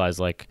thought to realize,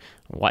 like,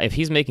 why, if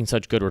he's making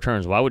such good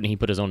returns, why wouldn't he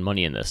put his own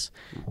money in this?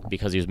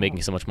 Because he was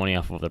making so much money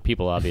off of other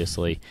people,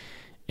 obviously.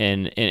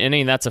 And I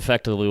mean, that's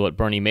effectively what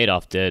Bernie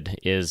Madoff did.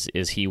 Is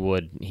he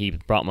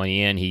brought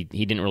money in. He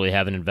didn't really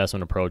have an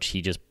investment approach.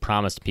 He just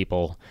promised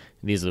people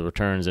these are the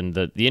returns. And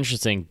the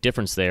interesting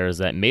difference there is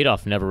that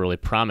Madoff never really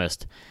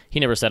promised. He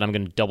never said, I'm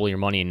going to double your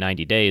money in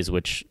 90 days,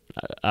 which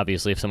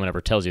obviously if someone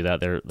ever tells you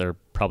that, they're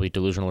probably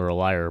delusional or a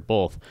liar or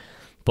both.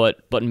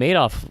 But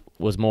Madoff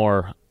was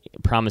more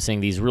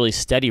promising these really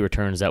steady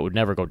returns that would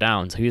never go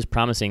down. So he was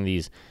promising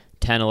these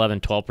 10,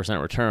 11,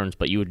 12% returns,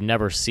 but you would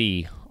never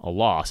see a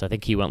loss. I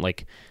think he went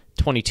like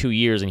 22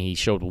 years and he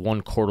showed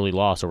one quarterly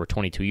loss over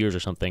 22 years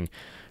or something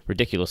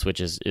ridiculous, which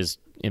is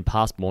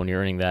impossible when you're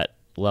earning that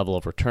level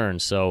of return.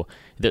 So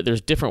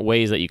there's different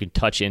ways that you can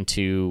touch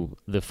into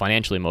the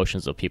financial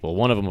emotions of people.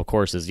 One of them, of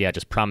course, is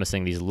just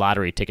promising these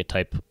lottery ticket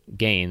type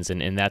gains,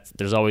 and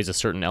there's always a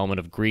certain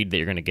element of greed that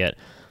you're going to get.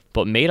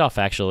 But Madoff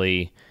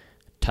actually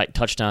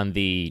touched on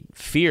the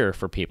fear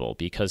for people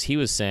because he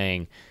was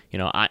saying,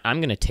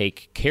 I'm going to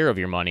take care of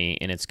your money,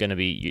 and it's going to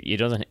be, it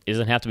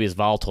doesn't have to be as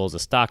volatile as the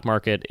stock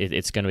market.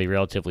 It's going to be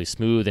relatively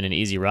smooth and an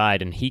easy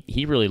ride. And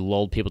he really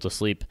lulled people to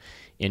sleep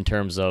in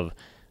terms of,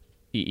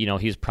 he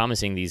was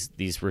promising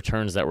these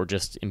returns that were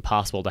just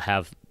impossible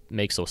to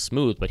make so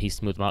smooth, but he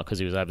smoothed them out because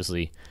he was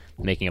obviously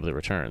making up the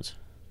returns.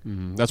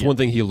 That's one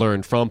thing he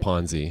learned from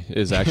Ponzi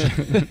is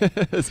actually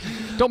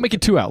don't make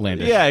it too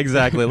outlandish. Yeah,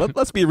 exactly.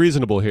 Let's be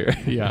reasonable here.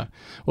 Yeah.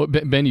 Well,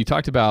 Ben, you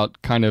talked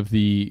about kind of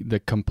the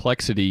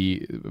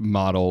complexity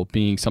model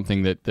being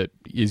something that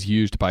is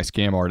used by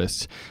scam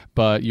artists,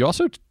 but you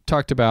also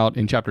talked about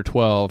in chapter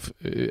 12,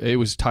 it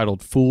was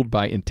titled Fooled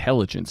by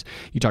Intelligence.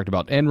 You talked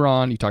about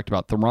Enron, you talked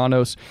about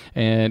Theranos,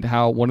 and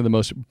how one of the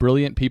most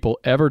brilliant people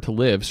ever to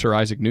live, Sir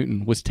Isaac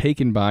Newton, was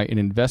taken by an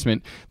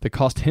investment that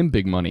cost him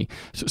big money.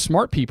 So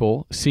smart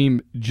people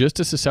seem just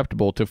as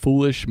susceptible to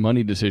foolish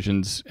money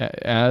decisions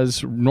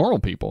as normal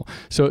people.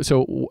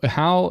 So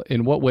how,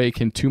 in what way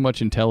can too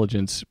much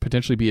intelligence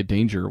potentially be a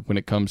danger when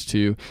it comes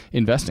to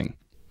investing?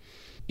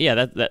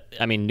 Yeah,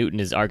 I mean, Newton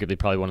is arguably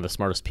probably one of the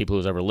smartest people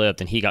who's ever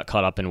lived, and he got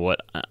caught up in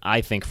what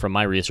I think, from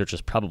my research, is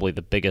probably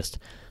the biggest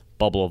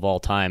bubble of all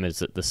time,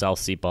 is the South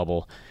Sea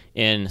bubble.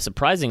 And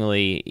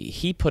surprisingly,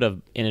 he put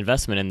an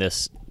investment in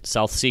this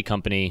South Sea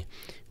company,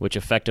 which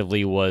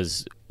effectively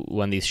was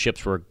when these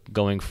ships were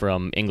going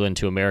from England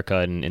to America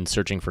and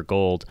searching for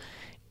gold,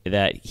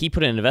 that he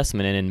put an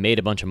investment in and made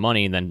a bunch of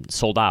money and then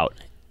sold out.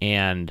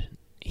 And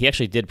he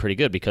actually did pretty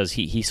good because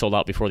he sold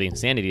out before the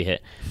insanity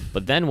hit.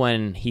 But then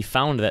when he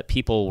found that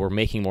people were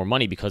making more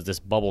money because this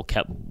bubble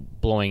kept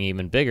blowing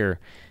even bigger,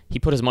 he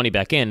put his money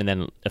back in and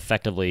then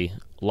effectively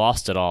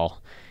lost it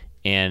all,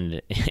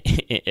 and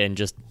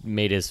just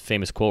made his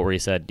famous quote where he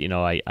said,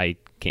 I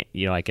can't,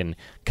 I can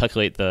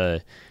calculate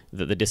the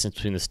distance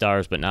between the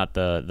stars, but not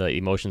the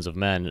emotions of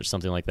men, or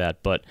something like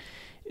that. But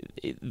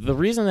the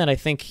reason that I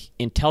think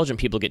intelligent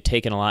people get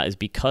taken a lot is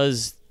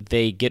because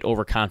they get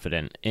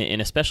overconfident,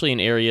 and especially in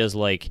areas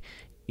like,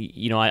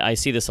 I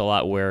see this a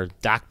lot where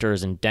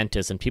doctors and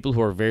dentists and people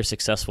who are very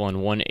successful in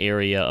one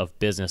area of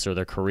business or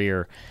their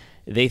career,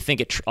 they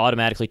think it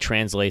automatically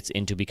translates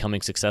into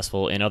becoming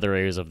successful in other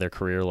areas of their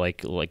career,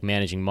 like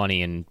managing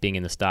money and being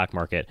in the stock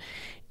market.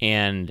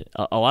 And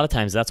a lot of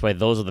times that's why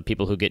those are the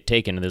people who get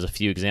taken. And there's a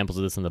few examples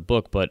of this in the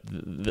book, but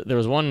there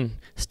was one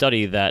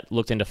study that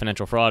looked into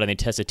financial fraud, and they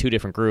tested two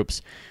different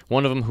groups,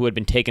 one of them who had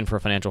been taken for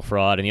financial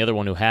fraud and the other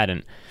one who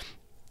hadn't.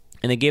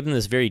 And they gave them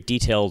this very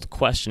detailed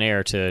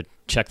questionnaire to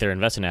check their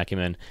investment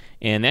acumen.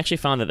 And they actually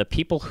found that the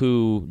people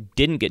who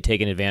didn't get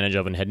taken advantage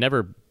of and had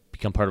never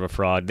become part of a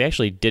fraud, they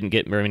actually didn't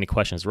get very many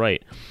questions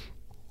right.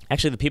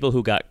 Actually, the people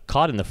who got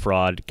caught in the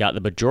fraud got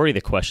the majority of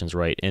the questions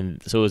right.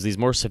 And so it was these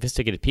more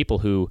sophisticated people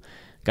who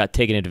got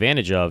taken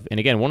advantage of. And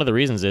again, one of the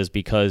reasons is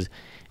because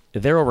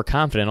they're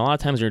overconfident. A lot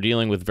of times when you're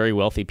dealing with very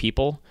wealthy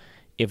people,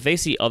 if they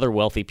see other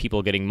wealthy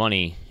people getting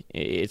money,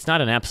 it's not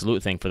an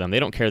absolute thing for them. They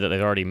don't care that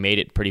they've already made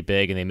it pretty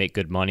big and they make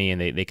good money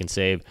and they can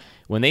save.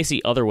 When they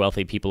see other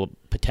wealthy people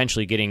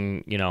potentially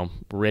getting,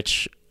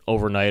 rich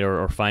overnight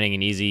or finding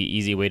an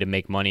easy way to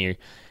make money,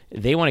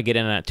 they want to get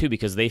in on that too,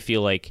 because they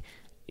feel like,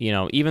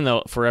 even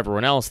though for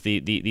everyone else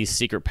these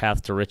secret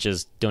paths to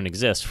riches don't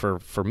exist,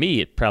 for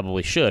me it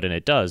probably should, and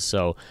it does.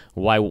 So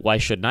why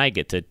shouldn't I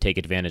get to take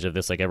advantage of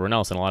this like everyone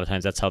else? And a lot of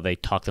times that's how they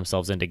talk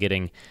themselves into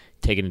getting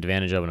taken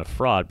advantage of in a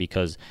fraud,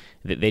 because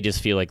they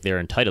just feel like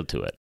they're entitled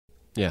to it.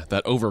 Yeah,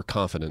 that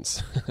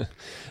overconfidence.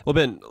 Well,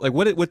 Ben, like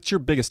what's your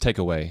biggest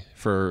takeaway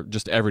for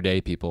just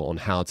everyday people on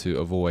how to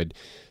avoid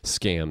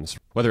scams?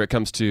 Whether it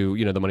comes to,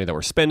 the money that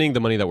we're spending,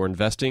 the money that we're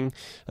investing.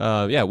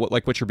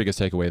 What's your biggest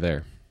takeaway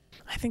there?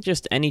 I think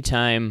just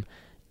anytime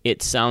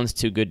it sounds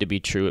too good to be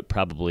true, it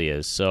probably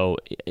is. So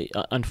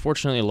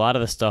unfortunately, a lot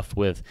of the stuff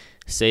with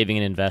saving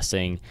and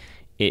investing,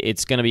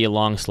 it's going to be a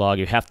long slog.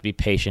 You have to be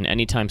patient.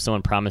 Anytime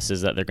someone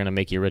promises that they're going to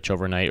make you rich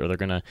overnight or they're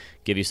going to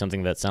give you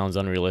something that sounds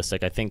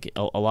unrealistic, I think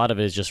a lot of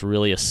it is just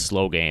really a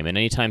slow game. And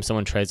anytime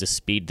someone tries to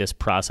speed this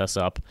process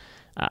up,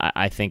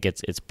 I think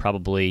it's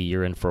probably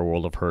you're in for a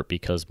world of hurt,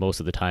 because most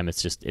of the time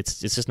it's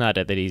just not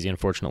that easy,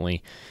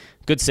 unfortunately.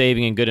 Good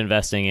saving and good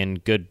investing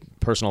and good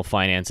personal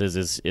finances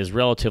is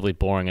relatively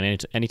boring.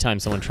 And anytime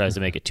someone tries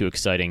to make it too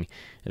exciting,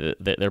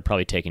 they're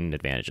probably taking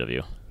advantage of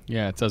you.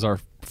 Yeah, it's as our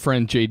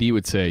friend JD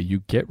would say,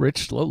 you get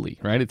rich slowly,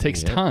 right? It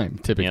takes time,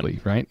 typically,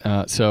 right?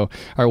 All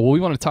right, we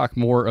want to talk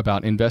more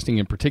about investing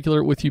in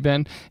particular with you,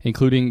 Ben,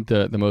 including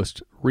the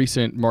most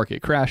recent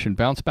market crash and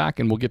bounce back,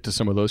 and we'll get to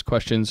some of those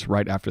questions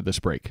right after this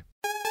break.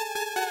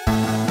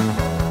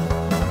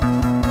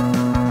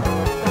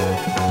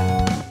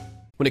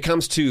 When it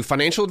comes to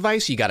financial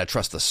advice, you got to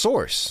trust the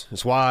source.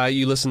 That's why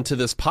you listen to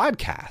this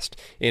podcast.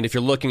 And if you're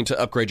looking to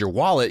upgrade your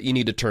wallet, you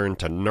need to turn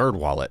to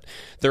NerdWallet.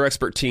 Their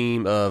expert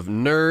team of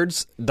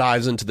nerds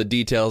dives into the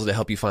details to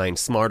help you find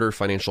smarter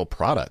financial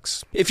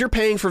products. If you're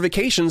paying for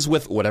vacations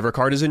with whatever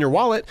card is in your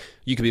wallet,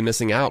 you could be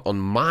missing out on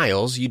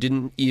miles you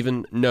didn't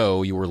even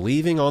know you were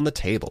leaving on the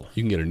table.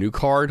 You can get a new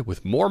card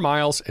with more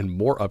miles and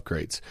more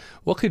upgrades.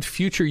 What could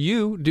future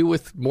you do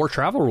with more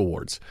travel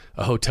rewards?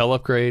 A hotel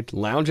upgrade,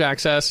 lounge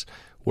access.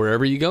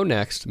 Wherever you go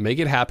next, make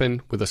it happen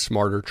with a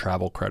smarter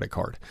travel credit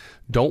card.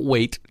 Don't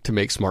wait to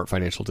make smart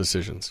financial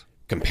decisions.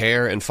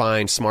 Compare and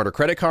find smarter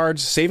credit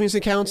cards, savings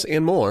accounts,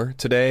 and more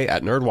today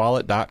at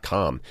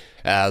nerdwallet.com.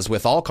 As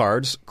with all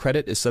cards,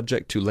 credit is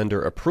subject to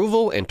lender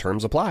approval and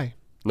terms apply.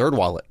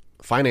 NerdWallet.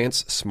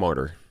 Finance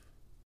smarter.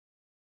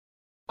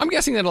 I'm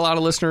guessing that a lot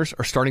of listeners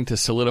are starting to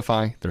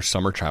solidify their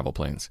summer travel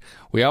plans.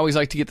 We always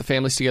like to get the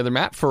families together,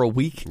 Matt, for a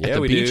week at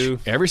the beach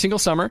every single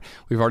summer.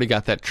 We've already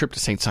got that trip to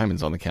St.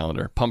 Simon's on the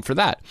calendar. Pumped for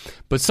that.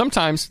 But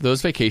sometimes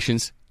those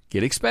vacations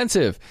get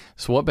expensive.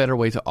 So what better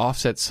way to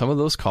offset some of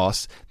those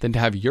costs than to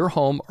have your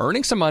home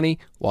earning some money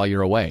while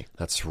you're away?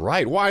 That's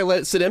right. Why let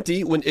it sit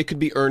empty when it could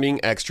be earning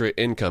extra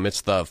income?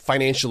 It's the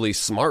financially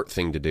smart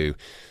thing to do.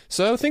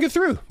 So think it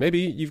through. Maybe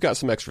you've got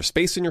some extra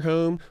space in your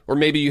home, or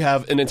maybe you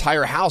have an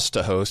entire house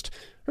to host.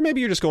 Or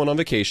maybe you're just going on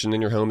vacation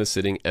and your home is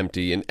sitting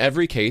empty. In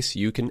every case,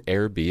 you can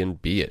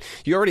Airbnb it.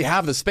 You already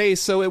have the space,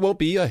 so it won't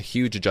be a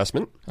huge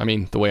adjustment. I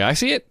mean, the way I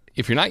see it,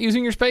 if you're not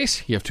using your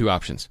space, you have two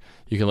options.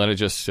 You can let it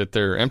just sit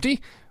there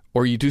empty,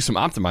 or you do some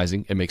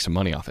optimizing and make some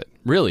money off it.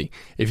 Really,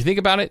 if you think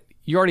about it,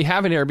 you already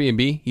have an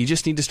Airbnb. You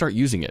just need to start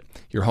using it.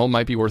 Your home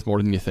might be worth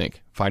more than you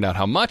think. Find out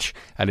how much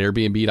at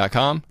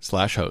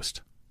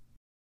airbnb.com/host.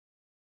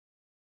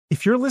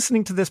 If you're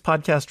listening to this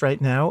podcast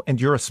right now and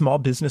you're a small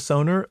business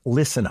owner,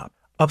 listen up.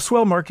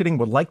 Upswell Marketing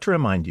would like to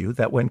remind you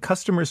that when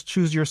customers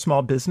choose your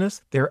small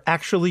business, they're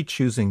actually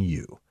choosing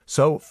you.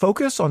 So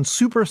focus on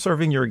super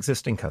serving your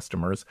existing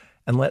customers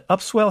and let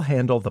Upswell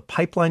handle the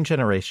pipeline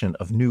generation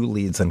of new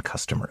leads and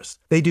customers.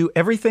 They do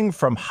everything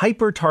from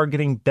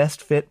hyper-targeting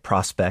best fit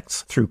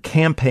prospects through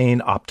campaign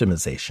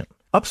optimization.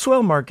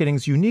 Upswell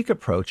Marketing's unique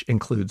approach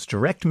includes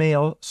direct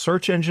mail,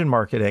 search engine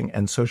marketing,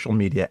 and social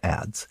media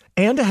ads,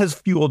 and has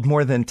fueled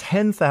more than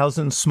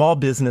 10,000 small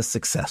business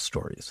success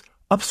stories.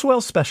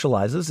 Upswell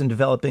specializes in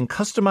developing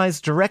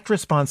customized direct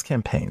response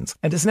campaigns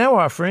and is now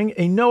offering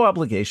a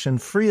no-obligation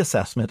free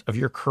assessment of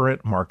your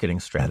current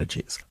marketing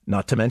strategies.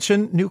 Not to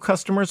mention, new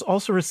customers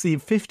also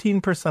receive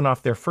 15%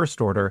 off their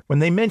first order when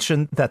they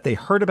mention that they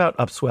heard about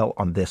Upswell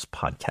on this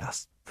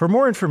podcast. For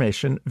more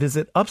information,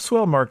 visit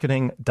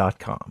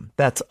upswellmarketing.com.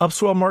 That's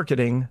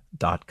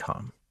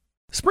upswellmarketing.com.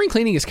 Spring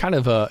cleaning is kind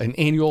of an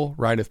annual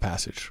rite of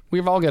passage.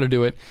 We've all got to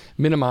do it,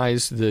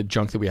 minimize the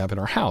junk that we have in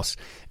our house.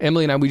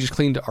 Emily and I, we just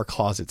cleaned our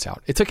closets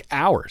out. It took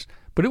hours,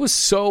 but it was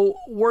so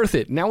worth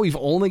it. Now we've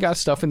only got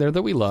stuff in there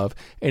that we love,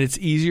 and it's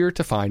easier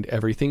to find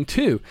everything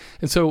too.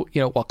 And so,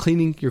 while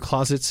cleaning your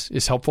closets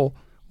is helpful,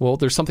 well,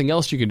 there's something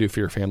else you can do for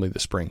your family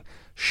this spring.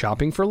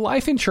 Shopping for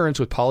life insurance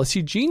with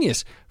Policy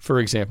Genius, for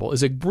example,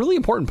 is a really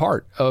important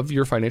part of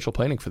your financial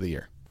planning for the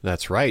year.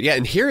 That's right. Yeah,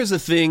 and here is the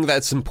thing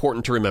that's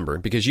important to remember,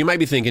 because you might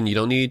be thinking you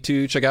don't need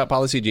to check out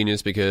Policy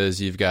Genius because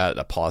you've got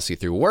a policy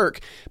through work.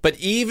 But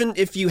even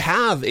if you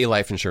have a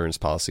life insurance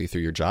policy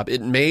through your job,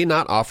 it may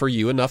not offer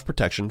you enough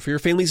protection for your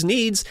family's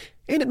needs,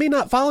 and it may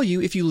not follow you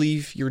if you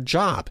leave your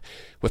job.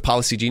 With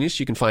Policy Genius,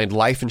 you can find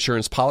life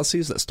insurance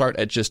policies that start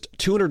at just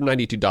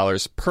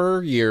 $292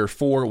 per year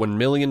for $1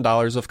 million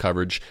of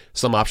coverage.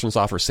 Some options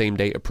offer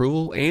same-day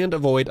approval and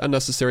avoid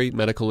unnecessary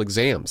medical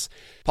exams.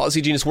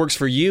 Policy Genius works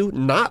for you,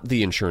 not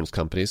the insurance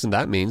companies, and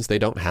that means they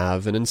don't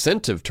have an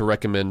incentive to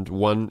recommend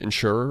one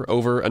insurer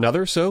over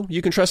another, so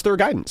you can trust their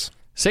guidance.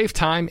 Save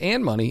time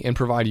and money and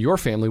provide your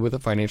family with a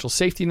financial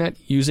safety net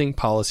using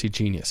Policy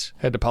Genius.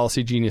 Head to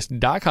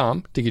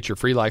policygenius.com to get your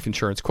free life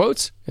insurance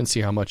quotes and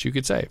see how much you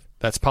could save.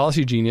 That's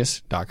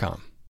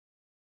policygenius.com.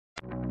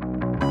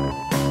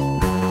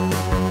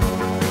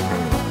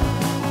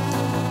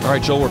 All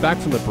right, Joel, we're back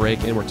from the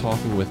break, and we're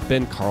talking with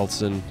Ben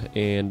Carlson.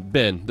 And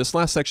Ben, this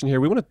last section here,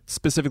 we want to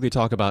specifically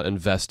talk about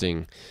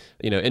investing,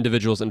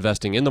 individuals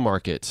investing in the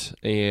market.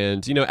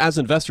 And, as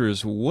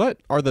investors, what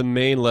are the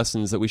main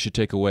lessons that we should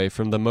take away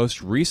from the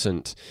most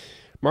recent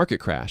market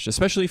crash,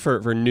 especially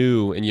for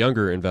new and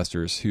younger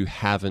investors who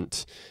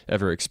haven't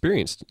ever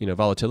experienced,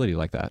 volatility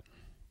like that?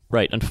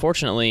 Right.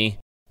 Unfortunately,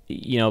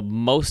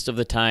 most of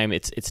the time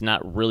it's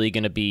not really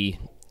going to be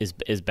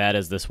as bad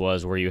as this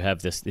was, where you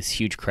have this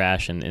huge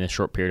crash in a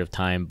short period of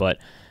time. But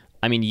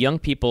I mean, young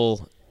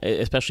people,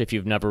 especially if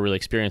you've never really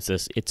experienced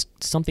this, it's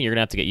something you're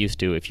gonna have to get used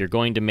to. If you're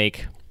going to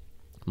make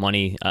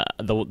money,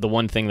 the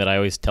one thing that I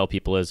always tell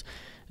people is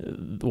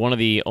one of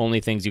the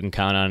only things you can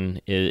count on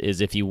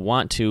is if you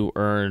want to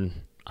earn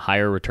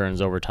higher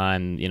returns over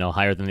time,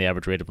 higher than the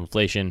average rate of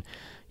inflation,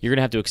 you're going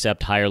to have to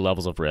accept higher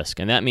levels of risk.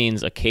 And that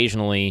means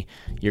occasionally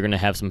you're going to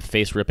have some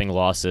face-ripping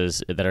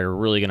losses that are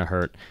really going to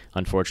hurt,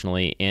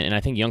 unfortunately. And I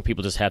think young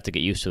people just have to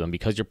get used to them,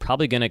 because you're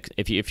probably going to,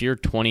 if you're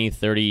 20,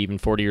 30, even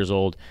 40 years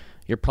old,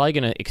 you're probably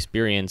going to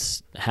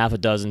experience half a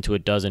dozen to a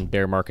dozen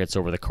bear markets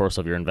over the course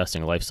of your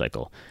investing life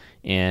cycle.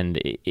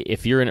 And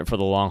if you're in it for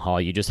the long haul,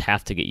 you just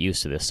have to get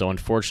used to this. So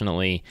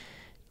unfortunately,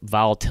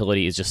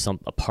 volatility is just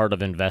a part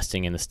of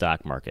investing in the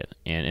stock market.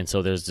 And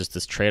so there's just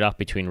this trade-off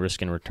between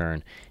risk and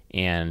return.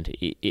 And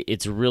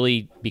it's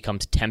really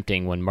becomes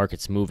tempting when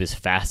markets move as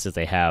fast as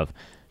they have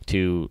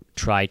to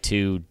try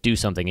to do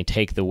something and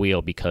take the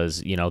wheel,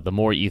 because, the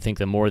more you think,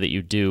 the more that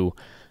you do,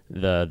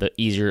 the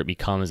easier it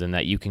becomes, and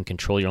that you can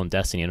control your own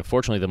destiny. And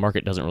unfortunately, the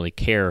market doesn't really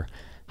care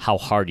how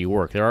hard you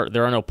work.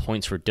 There are no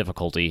points for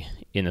difficulty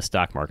in the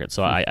stock market.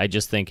 So I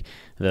just think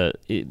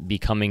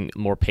becoming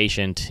more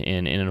patient,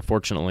 and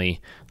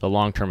unfortunately, the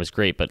long term is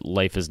great, but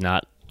life is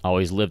not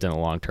always lived in the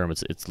long term.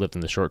 It's lived in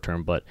the short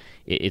term. But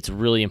it's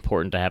really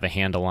important to have a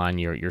handle on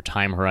your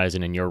time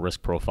horizon and your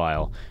risk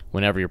profile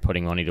whenever you're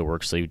putting money to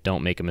work, so you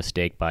don't make a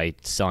mistake by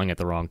selling at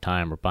the wrong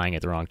time or buying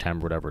at the wrong time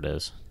or whatever it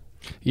is.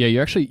 Yeah,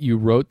 you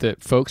wrote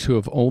that folks who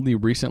have only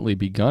recently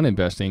begun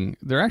investing,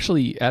 they're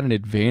actually at an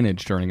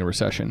advantage during a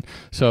recession.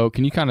 So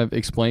can you kind of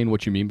explain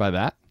what you mean by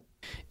that?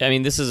 I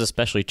mean, this is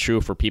especially true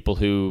for people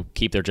who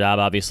keep their job.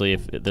 Obviously,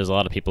 if there's a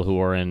lot of people who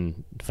are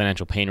in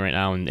financial pain right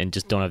now and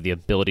just don't have the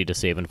ability to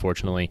save,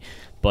 unfortunately.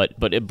 But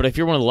if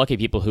you're one of the lucky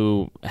people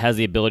who has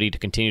the ability to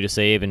continue to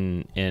save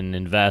and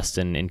invest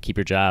and keep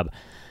your job,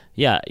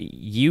 yeah,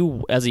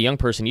 you as a young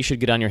person, you should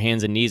get on your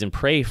hands and knees and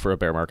pray for a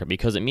bear market,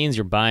 because it means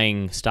you're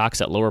buying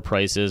stocks at lower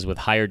prices with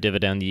higher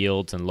dividend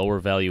yields and lower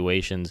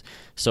valuations.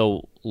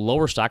 So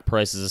lower stock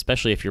prices,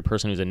 especially if you're a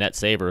person who's a net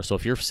saver. So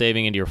if you're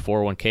saving into your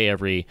 401k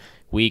every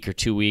week or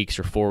 2 weeks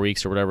or 4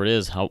 weeks or whatever it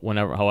is,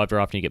 however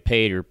often you get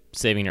paid, or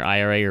saving your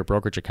IRA or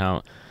brokerage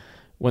account,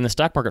 when the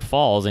stock market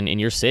falls and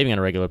you're saving on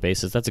a regular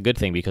basis, that's a good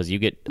thing, because you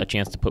get a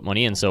chance to put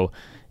money in. So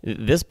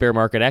this bear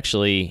market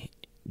actually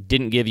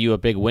didn't give you a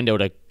big window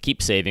to keep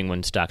saving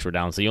when stocks were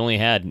down. So you only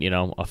had,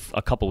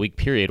 a couple week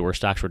period where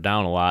stocks were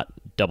down a lot,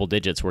 double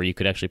digits, where you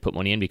could actually put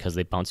money in because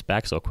they bounced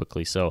back so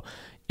quickly. So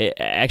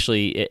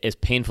as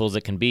painful as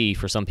it can be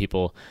for some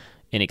people,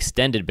 an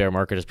extended bear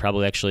market is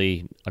probably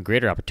actually a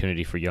greater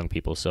opportunity for young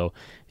people. So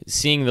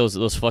seeing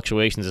those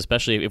fluctuations,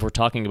 especially if we're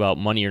talking about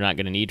money you're not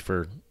going to need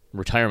for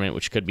retirement,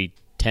 which could be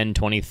 10,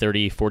 20,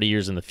 30, 40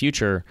 years in the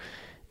future,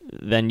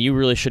 then you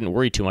really shouldn't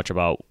worry too much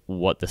about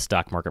what the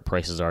stock market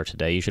prices are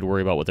today. You should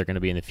worry about what they're going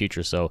to be in the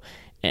future. So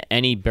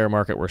any bear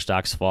market where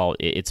stocks fall,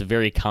 it's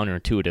very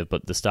counterintuitive,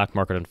 but the stock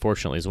market,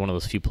 unfortunately, is one of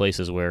those few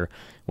places where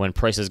when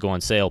prices go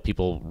on sale,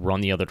 people run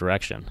the other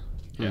direction.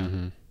 Yeah.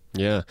 Mm-hmm.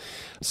 Yeah.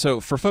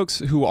 So for folks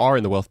who are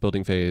in the wealth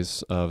building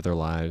phase of their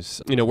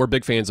lives, we're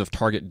big fans of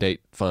target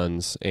date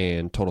funds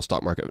and total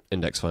stock market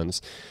index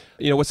funds.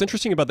 What's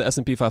interesting about the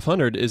S&P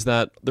 500 is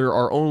that there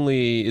are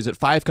only,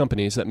 5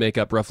 companies that make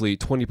up roughly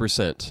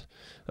 20%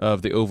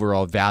 of the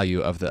overall value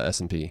of the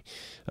S&P.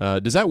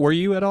 Does that worry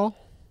you at all?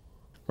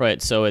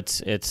 Right. So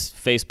it's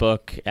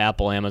Facebook,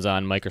 Apple,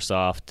 Amazon,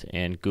 Microsoft,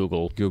 and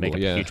Google make up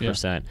a huge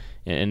percent.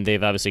 And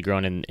they've obviously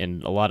grown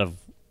in a lot of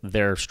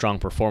their strong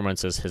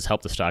performance has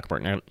helped the stock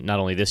market, not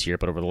only this year,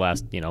 but over the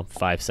last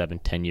 5, 7,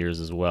 10 years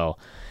as well.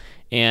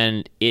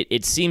 And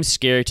it seems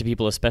scary to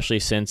people, especially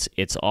since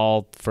it's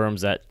all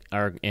firms that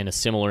are in a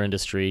similar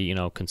industry,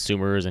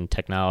 consumers and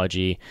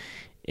technology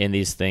and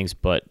these things.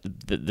 But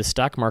the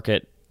stock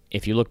market,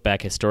 if you look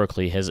back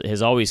historically,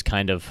 has always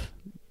kind of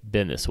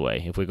been this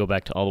way. If we go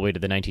back all the way to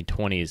the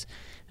 1920s,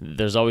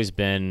 there's always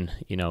been,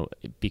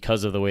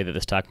 because of the way that the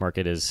stock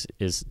market is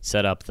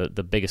set up,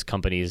 the biggest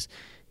companies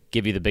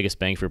give you the biggest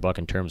bang for your buck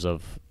in terms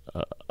of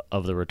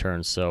the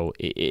returns. So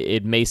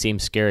it may seem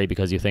scary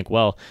because you think,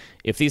 well,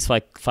 if these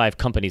 5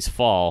 companies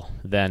fall,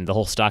 then the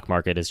whole stock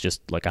market is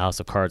just like a house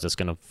of cards that's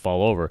going to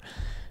fall over.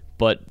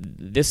 But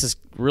this is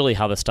really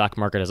how the stock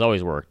market has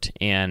always worked,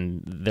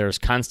 and there's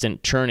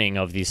constant churning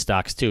of these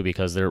stocks too,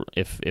 because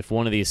if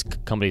one of these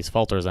companies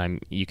falters,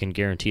 you can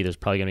guarantee there's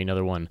probably going to be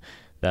another one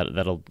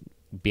that'll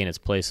be in its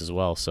place as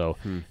well. So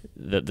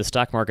the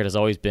stock market has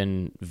always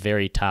been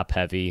very top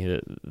heavy.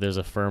 There's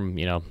a firm,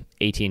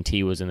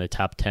 AT&T was in the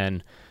top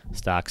 10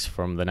 stocks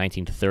from the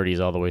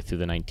 1930s all the way through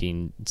the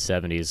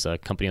 1970s. A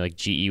company like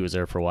GE was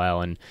there for a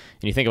while, and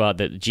you think about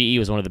that, GE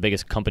was one of the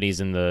biggest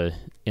companies in the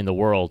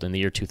world in the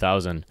year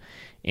 2000,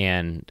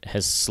 and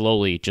has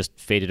slowly just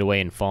faded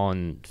away and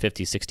fallen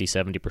 50, 60,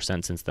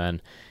 70% since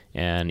then.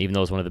 And even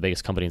though it's one of the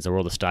biggest companies in the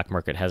world, the stock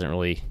market hasn't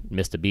really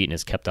missed a beat and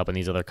has kept up, and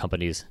these other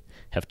companies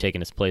have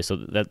taken its place. So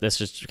that's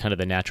just kind of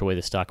the natural way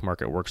the stock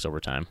market works over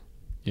time.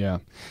 Yeah.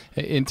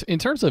 In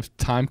terms of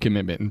time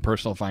commitment in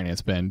personal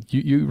finance, Ben,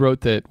 you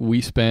wrote that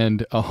we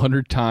spend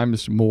 100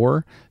 times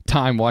more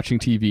time watching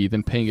TV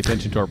than paying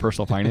attention to our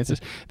personal finances.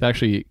 That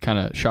actually kind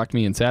of shocked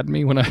me and saddened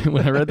me when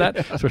I read that,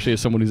 especially as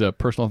someone who's a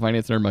personal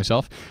finance nerd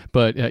myself.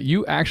 But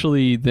you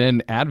actually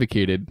then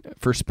advocated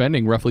for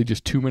spending roughly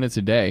just 2 minutes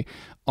a day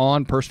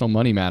on personal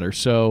money matters.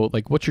 So,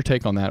 what's your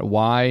take on that?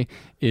 Why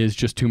is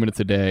just 2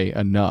 minutes a day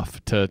enough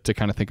to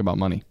kind of think about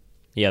money?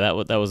 Yeah,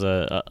 that was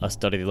a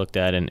study they looked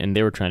at, and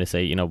they were trying to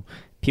say,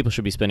 people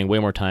should be spending way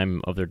more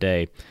time of their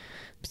day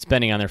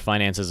spending on their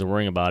finances and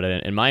worrying about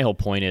it. And my whole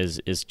point is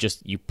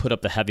just you put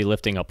up the heavy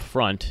lifting up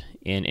front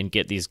and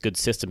get these good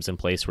systems in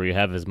place where you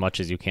have as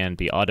much as you can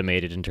be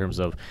automated in terms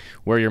of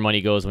where your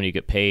money goes when you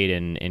get paid,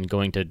 and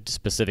going to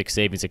specific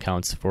savings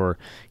accounts for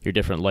your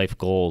different life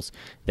goals,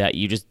 that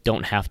you just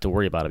don't have to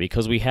worry about it,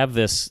 because we have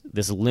this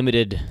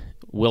limited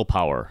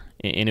willpower.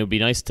 And it would be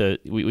nice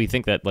we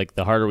think that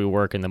the harder we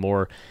work and the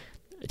more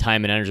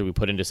time and energy we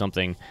put into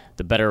something,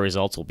 the better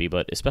results will be.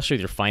 But especially with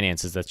your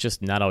finances, that's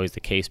just not always the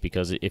case,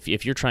 because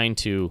if you're trying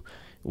to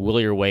will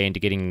your way into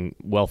getting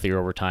wealthier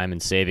over time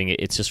and saving,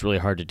 it's just really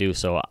hard to do.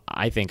 So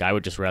I think I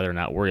would just rather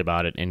not worry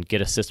about it and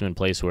get a system in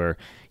place where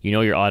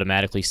you're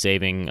automatically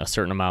saving a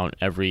certain amount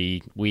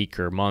every week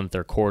or month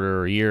or quarter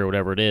or year or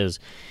whatever it is,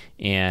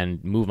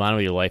 and move on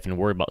with your life and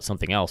worry about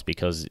something else,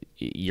 because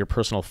your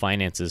personal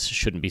finances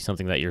shouldn't be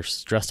something that you're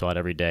stressed about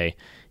every day.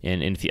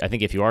 And I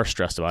think if you are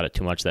stressed about it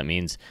too much, that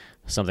means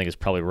something is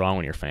probably wrong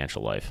in your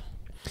financial life.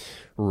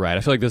 Right.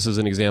 I feel like this is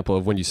an example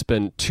of when you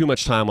spend too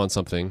much time on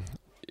something,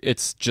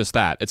 it's just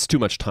that. It's too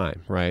much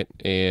time, right?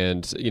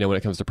 And, when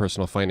it comes to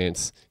personal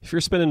finance, if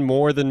you're spending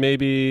more than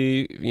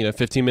maybe,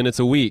 15 minutes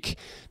a week,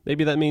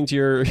 maybe that means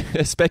you're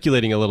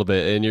speculating a little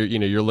bit, and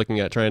you're looking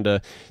at trying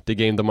to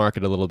game the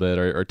market a little bit,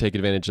 or take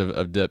advantage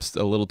of dips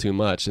a little too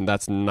much. And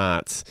that's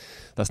not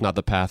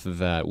the path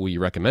that we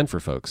recommend for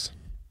folks.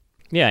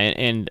 Yeah,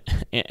 and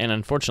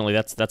unfortunately,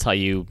 that's how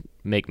you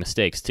make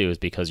mistakes too, is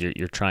because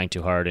you're trying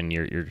too hard, and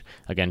you're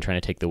again trying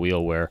to take the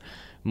wheel, where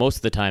most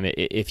of the time,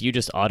 if you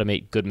just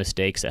automate good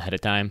mistakes ahead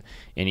of time,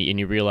 and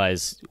you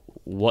realize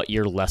what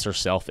your lesser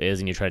self is,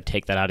 and you try to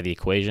take that out of the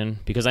equation,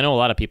 because I know a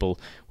lot of people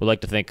would like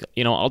to think,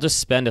 I'll just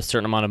spend a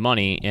certain amount of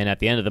money, and at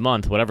the end of the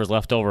month, whatever's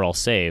left over, I'll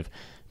save.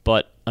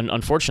 But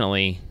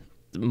unfortunately,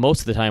 most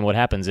of the time what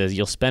happens is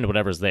you'll spend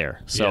whatever's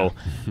there. So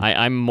yeah.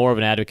 I'm more of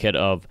an advocate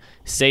of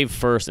save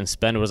first and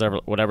spend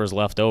whatever's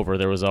left over.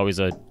 There was always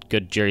a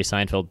good Jerry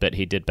Seinfeld bit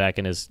he did back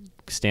in his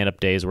stand-up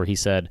days where he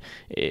said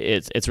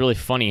it's really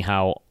funny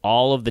how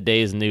all of the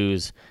day's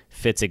news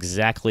fits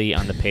exactly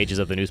on the pages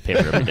of the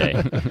newspaper every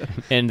day.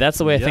 And that's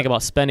the way I think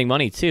about spending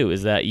money too,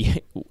 is that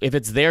if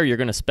it's there, you're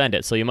going to spend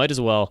it. So you might as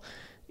well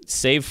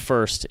save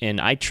first,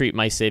 and I treat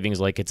my savings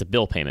like it's a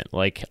bill payment.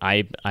 Like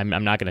I'm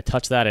not going to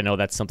touch that. I know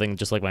that's something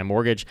just like my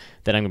mortgage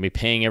that I'm going to be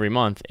paying every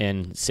month,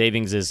 and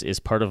savings is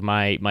part of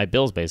my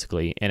bills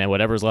basically. And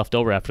whatever's left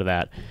over after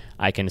that,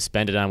 I can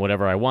spend it on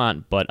whatever I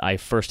want. But I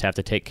first have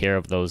to take care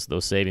of those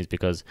savings,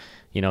 because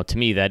to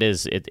me that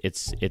is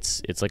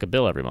it's like a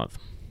bill every month.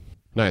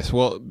 Nice.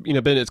 Well,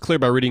 Ben, it's clear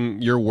by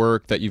reading your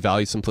work that you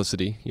value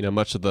simplicity.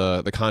 Much of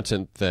the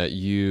content that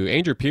you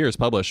and your peers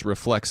publish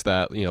reflects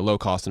that,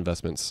 low-cost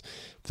investments,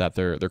 that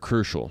they're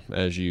crucial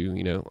as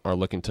you are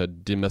looking to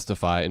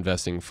demystify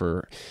investing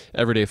for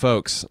everyday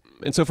folks.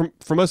 And so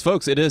for most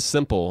folks, it is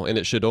simple, and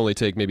it should only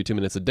take maybe 2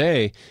 minutes a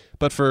day.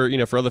 But for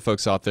other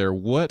folks out there,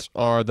 what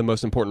are the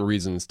most important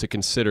reasons to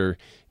consider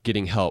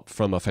getting help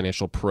from a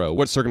financial pro?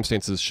 What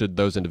circumstances should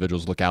those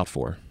individuals look out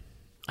for?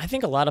 I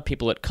think a lot of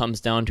people, it comes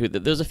down to,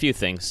 there's a few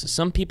things.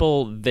 Some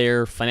people,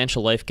 their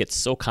financial life gets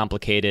so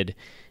complicated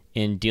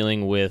in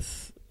dealing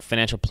with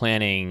financial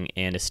planning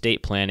and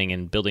estate planning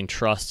and building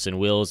trusts and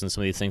wills and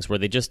some of these things, where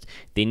they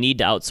need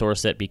to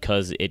outsource it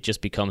because it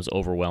just becomes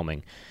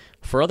overwhelming.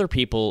 For other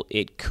people,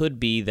 it could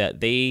be that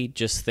they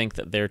just think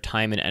that their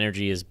time and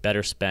energy is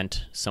better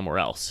spent somewhere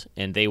else,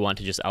 and they want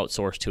to just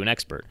outsource to an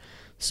expert.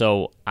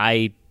 So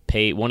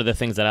one of the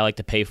things that I like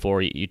to pay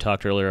for, you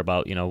talked earlier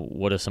about,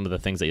 what are some of the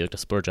things that you like to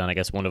splurge on? I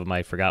guess one of them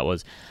I forgot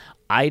was,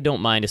 I don't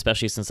mind,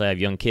 especially since I have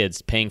young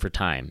kids, paying for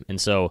time.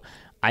 And so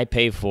I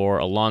pay for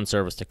a lawn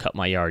service to cut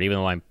my yard, even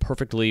though I'm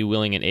perfectly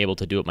willing and able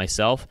to do it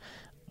myself.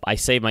 I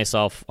save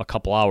myself a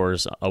couple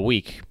hours a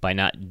week by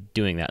not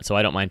doing that, so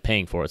I don't mind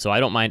paying for it. So I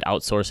don't mind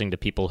outsourcing to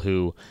people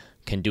who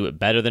can do it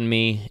better than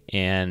me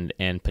and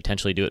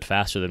potentially do it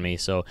faster than me.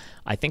 So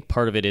I think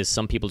part of it is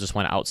some people just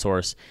want to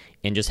outsource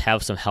and just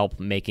have some help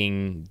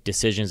making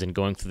decisions and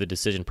going through the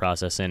decision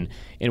process. And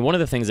one of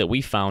the things that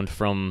we found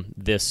from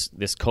this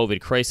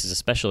COVID crisis,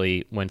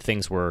 especially when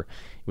we were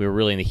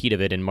really in the heat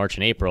of it in March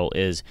and April,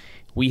 is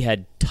we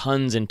had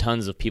tons and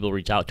tons of people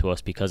reach out to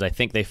us because I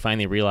think they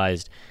finally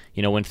realized,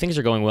 when things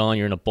are going well and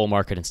you're in a bull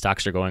market and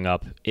stocks are going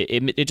up,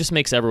 it just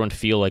makes everyone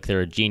feel like they're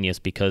a genius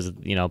because,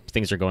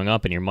 things are going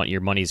up and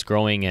your money's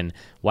growing, and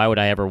why would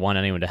I ever want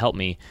anyone to help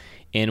me?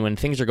 And when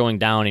things are going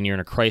down and you're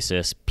in a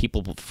crisis,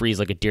 people freeze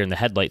like a deer in the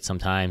headlights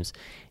sometimes,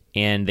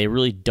 and they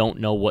really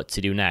don't know what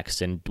to do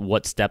next and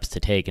what steps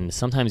to take. And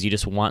sometimes you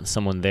just want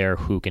someone there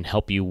who can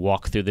help you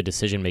walk through the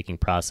decision-making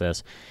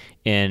process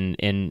and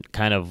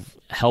kind of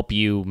help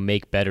you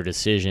make better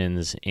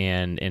decisions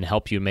and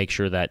help you make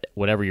sure that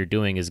whatever you're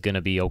doing is going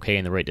to be okay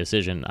and the right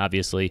decision.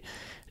 Obviously,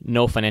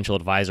 no financial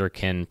advisor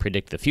can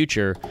predict the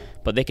future,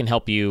 but they can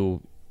help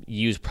you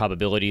use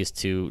probabilities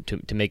to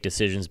make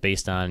decisions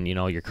based on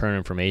your current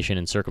information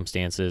and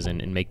circumstances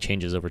and make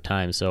changes over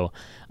time. So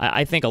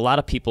I think a lot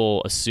of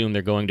people assume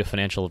they're going to a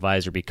financial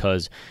advisor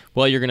because,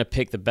 well, you're going to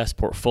pick the best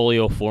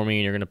portfolio for me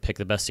and you're going to pick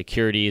the best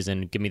securities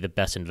and give me the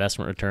best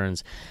investment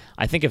returns.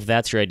 I think if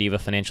that's your idea of a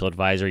financial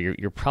advisor,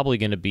 you're probably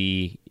going to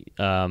be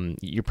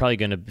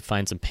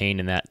find some pain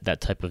in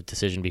that type of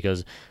decision,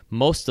 because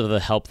most of the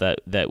help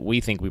that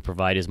we think we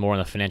provide is more on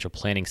the financial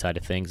planning side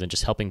of things and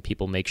just helping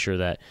people make sure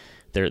that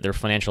their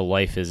financial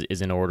life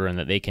is in order and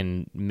that they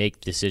can make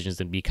decisions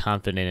and be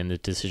confident in the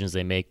decisions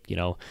they make,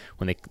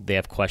 when they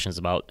have questions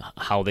about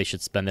how they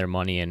should spend their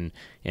money and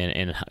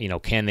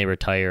can they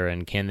retire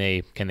and can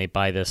they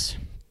buy this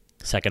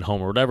second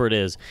home or whatever it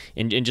is,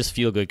 and just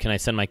feel good. Can I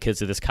send my kids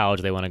to this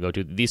college they want to go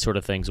to? These sort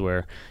of things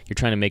where you're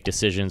trying to make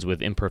decisions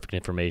with imperfect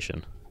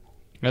information.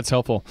 That's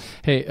helpful.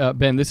 Hey,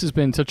 Ben, this has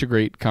been such a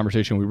great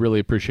conversation. We really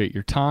appreciate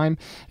your time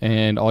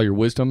and all your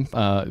wisdom.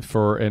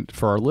 For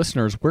our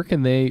listeners, where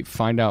can they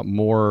find out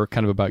more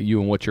kind of about you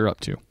and what you're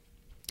up to?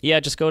 Yeah,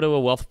 just go to A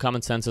Wealth of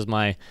Common Sense is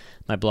my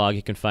blog.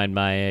 You can find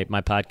my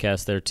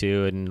podcast there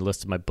too, and a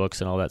list of my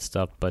books and all that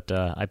stuff. But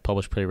I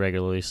publish pretty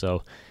regularly,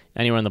 so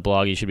anywhere on the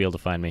blog, you should be able to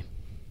find me.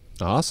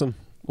 Awesome.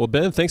 Well,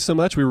 Ben, thanks so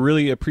much. We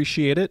really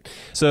appreciate it.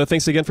 So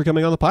thanks again for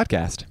coming on the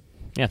podcast.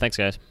 Yeah, thanks,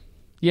 guys.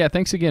 Yeah,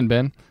 thanks again,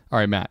 Ben. All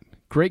right, Matt.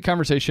 Great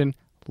conversation.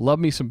 Love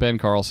me some Ben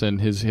Carlson.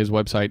 His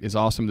website is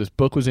awesome. This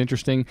book was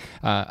interesting.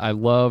 I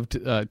loved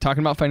talking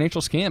about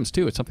financial scams,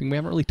 too. It's something we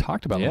haven't really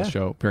talked about on the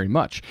show very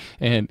much.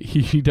 And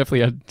he definitely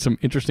had some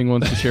interesting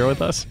ones to share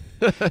with us.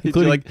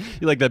 You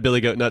like that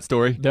Billy Goat Nut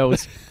story? That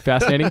was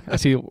fascinating. I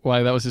see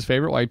why that was his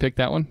favorite, why he picked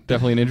that one.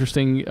 Definitely an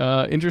interesting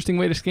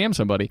way to scam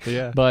somebody.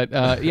 Yeah. But,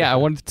 I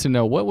wanted to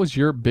know, what was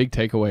your big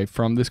takeaway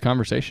from this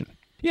conversation?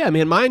 Yeah,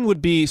 man, mine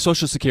would be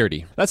Social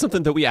Security. That's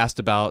something that we asked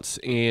about,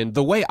 and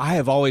the way I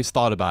have always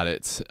thought about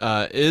it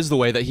is the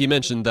way that he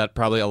mentioned that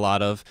probably a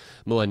lot of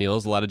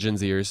millennials, a lot of Gen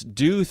Zers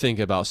do think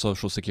about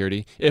Social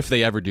Security, if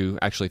they ever do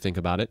actually think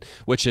about it,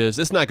 which is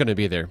it's not going to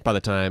be there by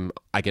the time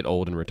I get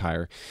old and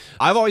retire.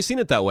 I've always seen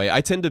it that way.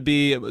 I tend to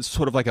be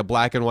sort of like a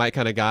black and white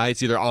kind of guy.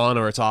 It's either on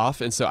or it's off,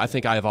 and so I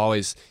think I've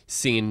always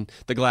seen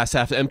the glass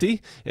half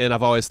empty, and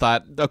I've always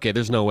thought, okay,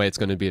 there's no way it's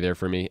going to be there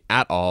for me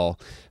at all.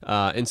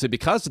 And so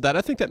because of that,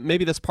 I think that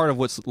maybe that's part of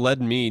what's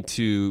led me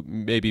to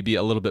maybe be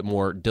a little bit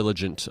more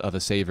diligent of a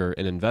saver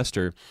and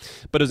investor.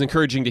 But it was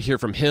encouraging to hear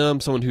from him,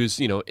 someone who's,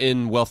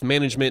 in wealth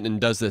management and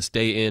does this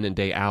day in and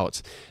day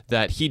out,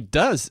 that he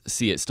does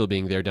see it still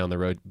being there down the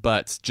road,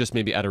 but just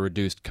maybe at a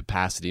reduced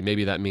capacity.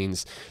 Maybe that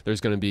means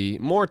there's going to be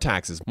more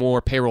taxes,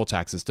 more payroll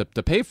taxes to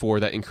pay for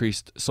that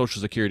increased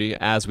Social Security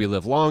as we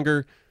live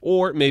longer,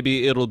 or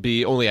maybe it'll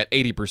be only at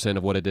 80%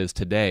 of what it is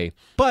today.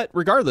 But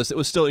regardless, it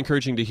was still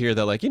encouraging to hear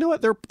that, like, you know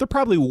what, there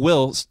probably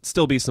will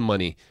still be some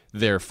money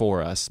there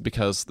for us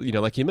because,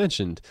 like you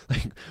mentioned,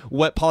 like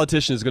what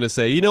politician is going to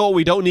say, you know what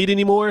we don't need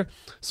anymore?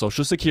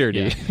 Social Security.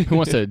 Yeah. Who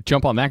wants to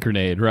jump on that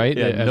grenade, right?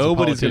 Yeah,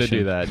 nobody's going to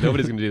do that.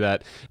 Nobody's going to do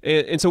that.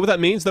 And so what that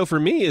means, though, for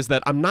me is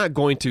that I'm not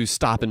going to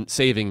stop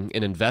saving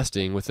and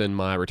investing within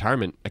my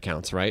retirement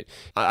accounts, right?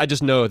 I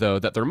just know, though,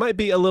 that there might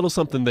be a little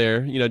something there,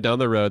 down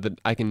the road that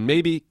I can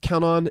maybe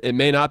count on. It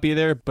may not be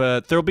there,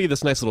 but there'll be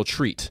this nice little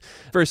treat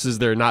versus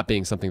there not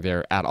being something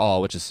there at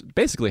all, which is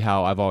basically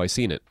how I've always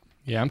seen it.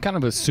 Yeah, I'm kind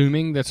of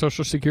assuming that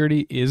Social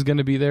Security is going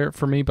to be there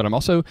for me, but I'm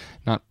also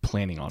not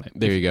planning on it.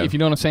 There you go. If you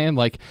know what I'm saying?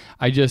 Like,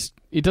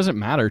 it doesn't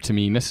matter to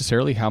me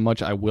necessarily how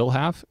much I will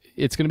have.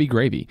 It's going to be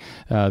gravy.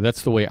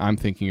 That's the way I'm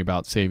thinking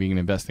about saving and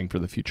investing for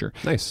the future.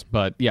 Nice.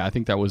 But yeah, I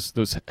think that was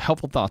those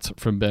helpful thoughts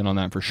from Ben on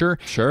that for sure.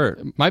 Sure.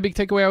 My big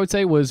takeaway, I would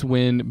say, was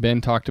when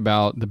Ben talked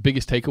about the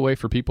biggest takeaway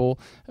for people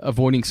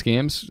avoiding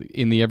scams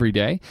in the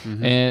everyday.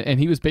 Mm-hmm. And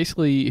he was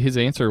basically, his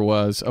answer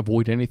was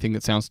avoid anything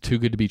that sounds too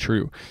good to be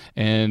true.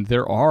 And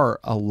there are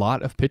a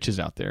lot of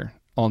pitches out there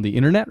on the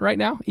internet right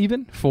now,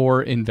 even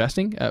for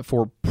investing,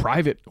 for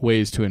private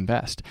ways to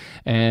invest.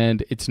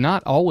 And it's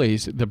not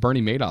always the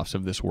Bernie Madoffs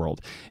of this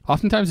world.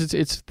 Oftentimes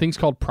it's things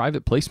called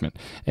private placement.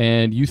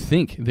 And you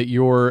think that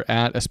you're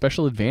at a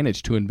special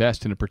advantage to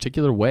invest in a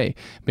particular way.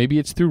 Maybe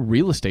it's through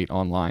real estate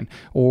online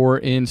or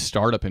in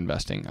startup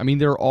investing. I mean,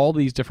 there are all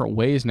these different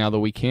ways now that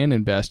we can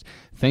invest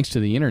thanks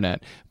to the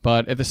internet.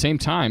 But at the same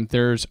time,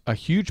 there's a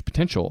huge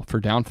potential for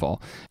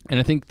downfall. And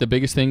I think the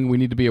biggest thing we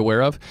need to be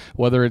aware of,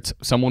 whether it's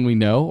someone we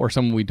know or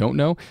someone we don't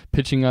know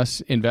pitching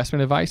us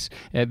investment advice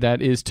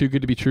that is too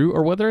good to be true,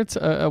 or whether it's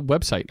a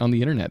website on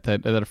the internet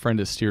that a friend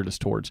has steered us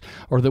towards,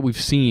 or that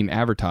we've seen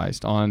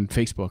advertised on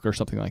Facebook or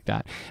something like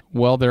that.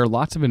 Well, there are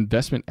lots of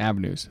investment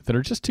avenues that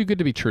are just too good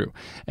to be true.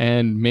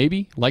 And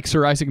maybe, like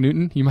Sir Isaac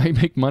Newton, you might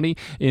make money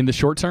in the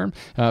short term,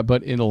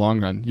 but in the long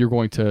run, you're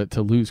going to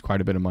lose quite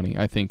a bit of money,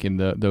 I think, in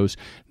those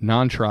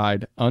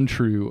non-tried,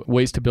 untrue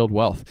ways to build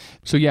wealth.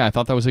 So yeah, I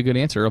thought that was a good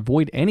answer.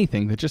 Avoid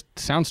anything that just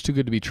sounds too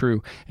good to be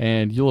true,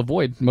 and you'll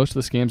avoid most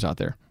of the scams out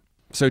there.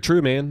 So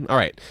true, man. All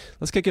right,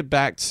 let's kick it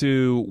back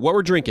to what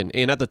we're drinking.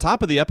 And at the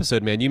top of the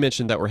episode, man, you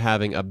mentioned that we're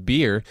having a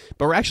beer,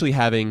 but we're actually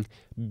having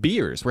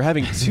beers. We're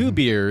having two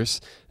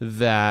beers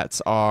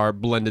that are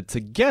blended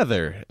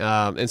together.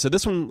 And so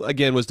this one,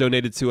 again, was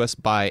donated to us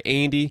by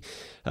Andy,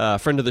 a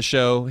friend of the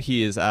show.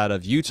 He is out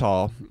of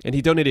Utah, and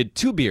he donated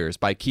two beers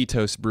by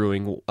Ketos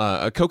Brewing,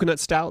 a coconut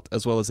stout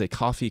as well as a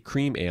coffee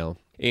cream ale.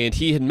 And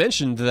he had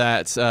mentioned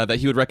that that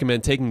he would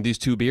recommend taking these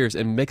two beers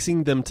and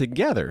mixing them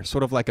together,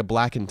 sort of like a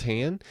black and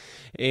tan.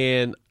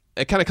 And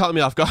it kind of caught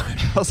me off guard.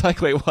 I was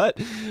like, wait, what?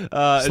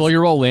 Slow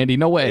your roll, Landy.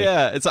 No way.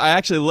 Yeah, I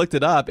actually looked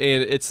it up,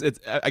 and it's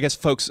I guess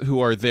folks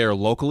who are there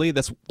locally,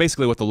 that's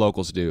basically what the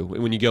locals do.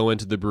 When you go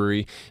into the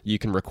brewery, you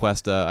can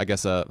request, a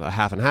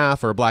half and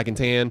half or a black and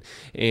tan,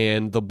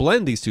 and they'll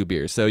blend these two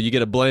beers. So you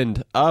get a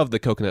blend of the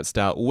coconut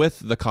stout with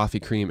the coffee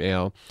cream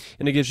ale,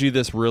 and it gives you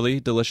this really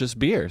delicious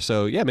beer.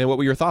 So yeah, man, what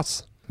were your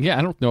thoughts? Yeah,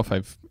 I don't know if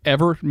I've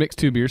ever mixed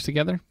two beers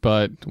together,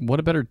 but what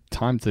a better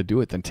time to do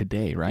it than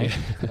today, right?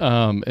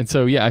 And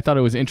so, yeah, I thought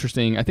it was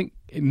interesting. I think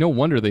no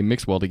wonder they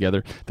mix well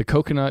together. The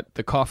coconut,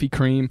 the coffee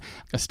cream,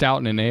 a stout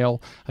and an ale,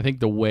 I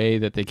think the way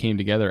that they came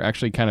together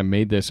actually kind of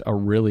made this a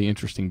really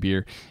interesting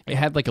beer. It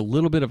had like a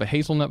little bit of a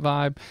hazelnut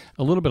vibe,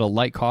 a little bit of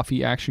light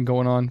coffee action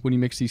going on when you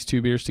mix these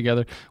two beers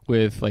together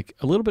with like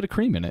a little bit of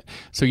cream in it.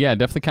 So, yeah,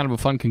 definitely kind of a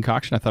fun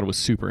concoction. I thought it was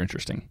super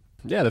interesting.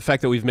 Yeah, the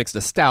fact that we've mixed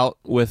a stout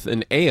with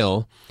an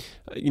ale,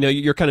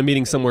 you're kind of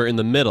meeting somewhere in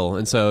the middle.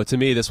 And so to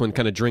me, this one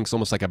kind of drinks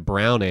almost like a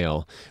brown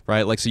ale,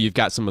 right? Like, so you've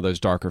got some of those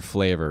darker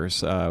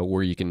flavors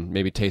where you can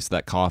maybe taste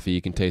that coffee.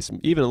 You can taste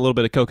even a little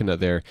bit of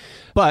coconut there.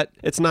 But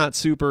it's not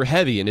super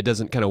heavy, and it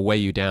doesn't kind of weigh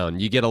you down.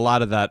 You get a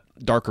lot of that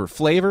darker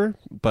flavor,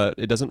 but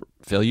it doesn't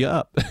fill you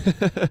up.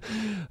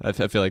 I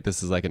feel like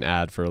this is like an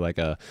ad for like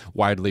a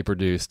widely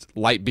produced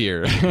light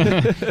beer.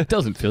 It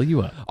doesn't fill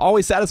you up.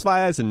 Always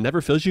satisfies and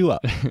never fills you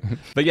up.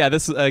 But yeah,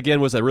 this again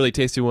was a really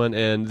tasty one,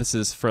 and this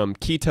is from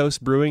Ketos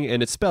Brewing,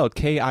 and it's spelled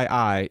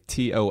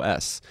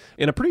Kiitos.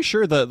 And I'm pretty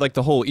sure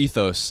the whole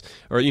ethos,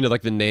 or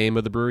like the name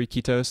of the brewery,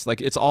 Ketos,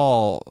 like it's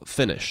all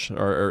Finnish,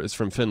 or it's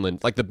from Finland.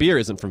 Like the beer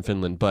isn't from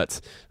Finland,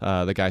 but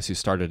the guys who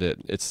started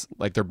it, it's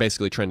like they're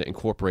basically trying to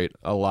incorporate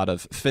a lot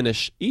of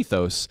Finnish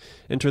ethos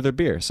into their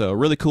beer. So a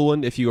really cool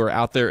one. If you are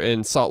out there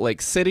in Salt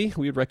Lake City,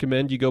 we would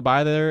recommend you go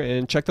by there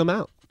and check them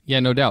out. Yeah,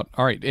 no doubt.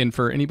 All right. And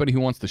for anybody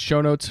who wants the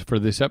show notes for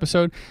this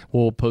episode,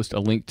 we'll post a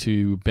link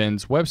to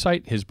Ben's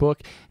website, his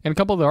book, and a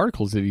couple of the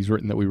articles that he's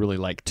written that we really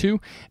like too.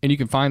 And you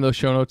can find those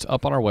show notes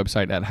up on our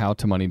website at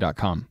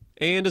howtomoney.com.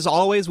 And as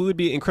always, we would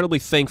be incredibly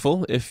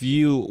thankful if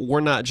you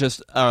were not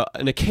just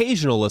an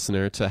occasional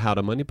listener to How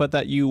to Money, but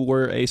that you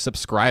were a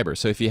subscriber.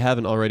 So if you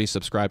haven't already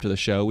subscribed to the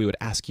show, we would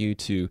ask you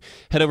to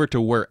head over to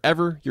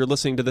wherever you're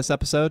listening to this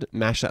episode,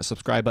 mash that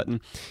subscribe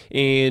button.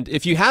 And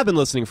if you have been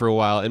listening for a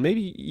while and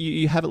maybe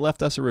you haven't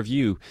left us a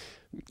review,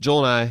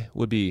 Joel and I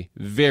would be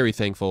very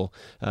thankful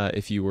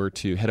if you were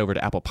to head over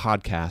to Apple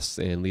Podcasts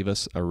and leave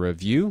us a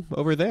review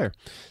over there.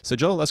 So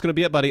Joel, that's going to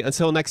be it, buddy.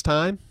 Until next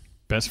time.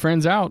 Best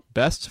friends out.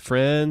 Best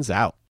friends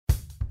out.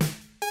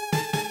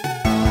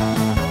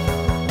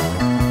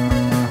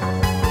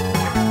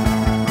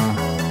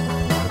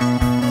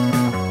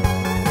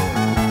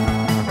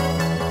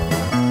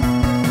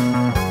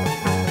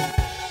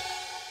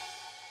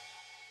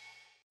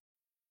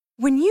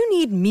 When you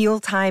need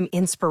mealtime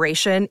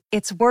inspiration,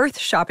 it's worth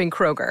shopping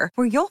Kroger,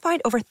 where you'll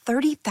find over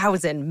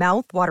 30,000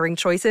 mouth-watering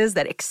choices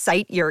that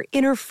excite your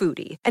inner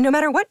foodie. And no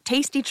matter what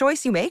tasty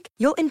choice you make,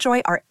 you'll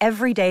enjoy our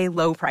everyday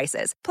low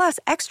prices, plus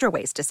extra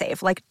ways to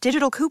save, like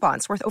digital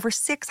coupons worth over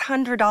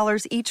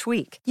 $600 each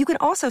week. You can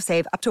also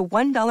save up to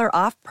 $1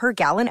 off per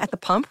gallon at the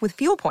pump with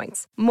fuel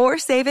points. More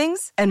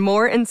savings and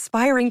more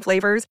inspiring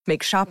flavors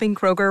make shopping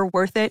Kroger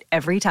worth it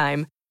every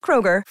time.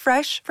 Kroger,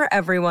 fresh for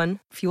everyone.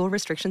 Fuel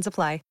restrictions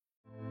apply.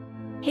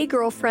 Hey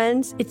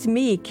girlfriends, it's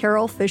me,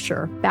 Carol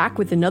Fisher, back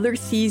with another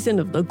season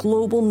of the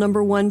global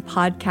 #1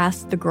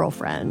 podcast, The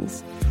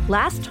Girlfriends.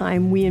 Last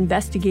time, we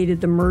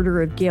investigated the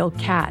murder of Gail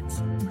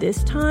Katz.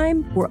 this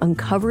time, we're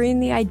uncovering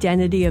the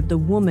identity of the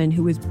woman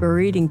who was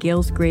buried in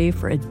Gail's grave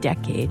for a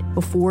decade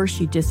before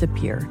she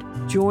disappeared.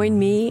 Join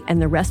me and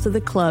the rest of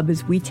the club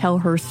as we tell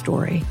her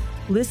story.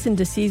 Listen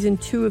to Season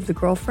 2 of The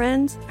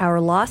Girlfriends,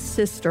 Our Lost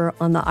Sister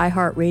on the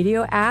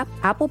iHeartRadio app,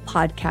 Apple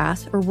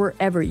Podcasts, or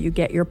wherever you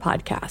get your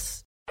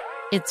podcasts.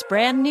 It's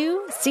brand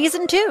new,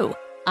 Season 2.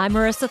 I'm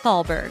Marissa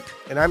Thalberg.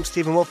 And I'm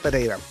Stephen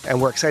Wolf-Bedeta,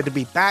 and we're excited to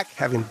be back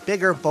having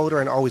bigger, bolder,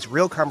 and always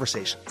real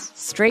conversations.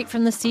 Straight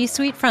from the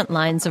C-suite front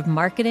lines of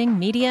marketing,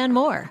 media, and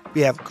more.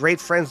 We have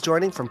great friends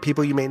joining from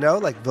people you may know,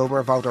 like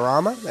Vilmer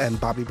Valderrama and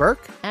Bobby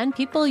Burke. And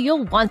people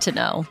you'll want to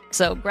know.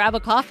 So grab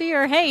a coffee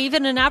or, hey,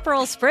 even an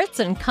Aperol Spritz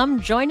and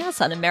come join us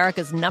on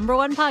America's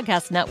 #1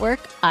 podcast network,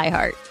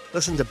 iHeart.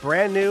 Listen to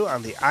brand new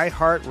on the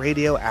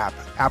iHeartRadio app,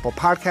 Apple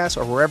Podcasts,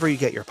 or wherever you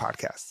get your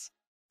podcasts.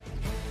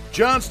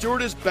 Jon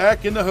Stewart is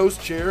back in the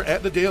host chair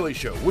at The Daily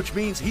Show, which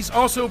means he's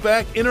also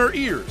back in our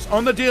ears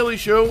on The Daily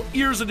Show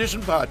Ears Edition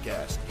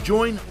podcast.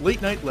 Join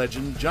late-night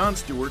legend Jon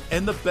Stewart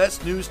and the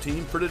best news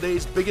team for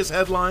today's biggest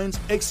headlines,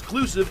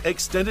 exclusive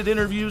extended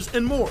interviews,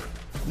 and more.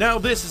 Now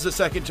this is a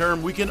second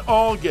term we can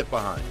all get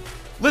behind.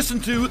 Listen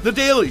to The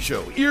Daily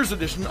Show Ears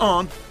Edition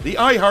on the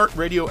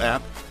iHeartRadio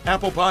app,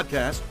 Apple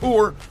Podcasts,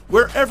 or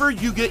wherever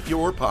you get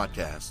your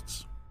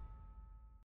podcasts.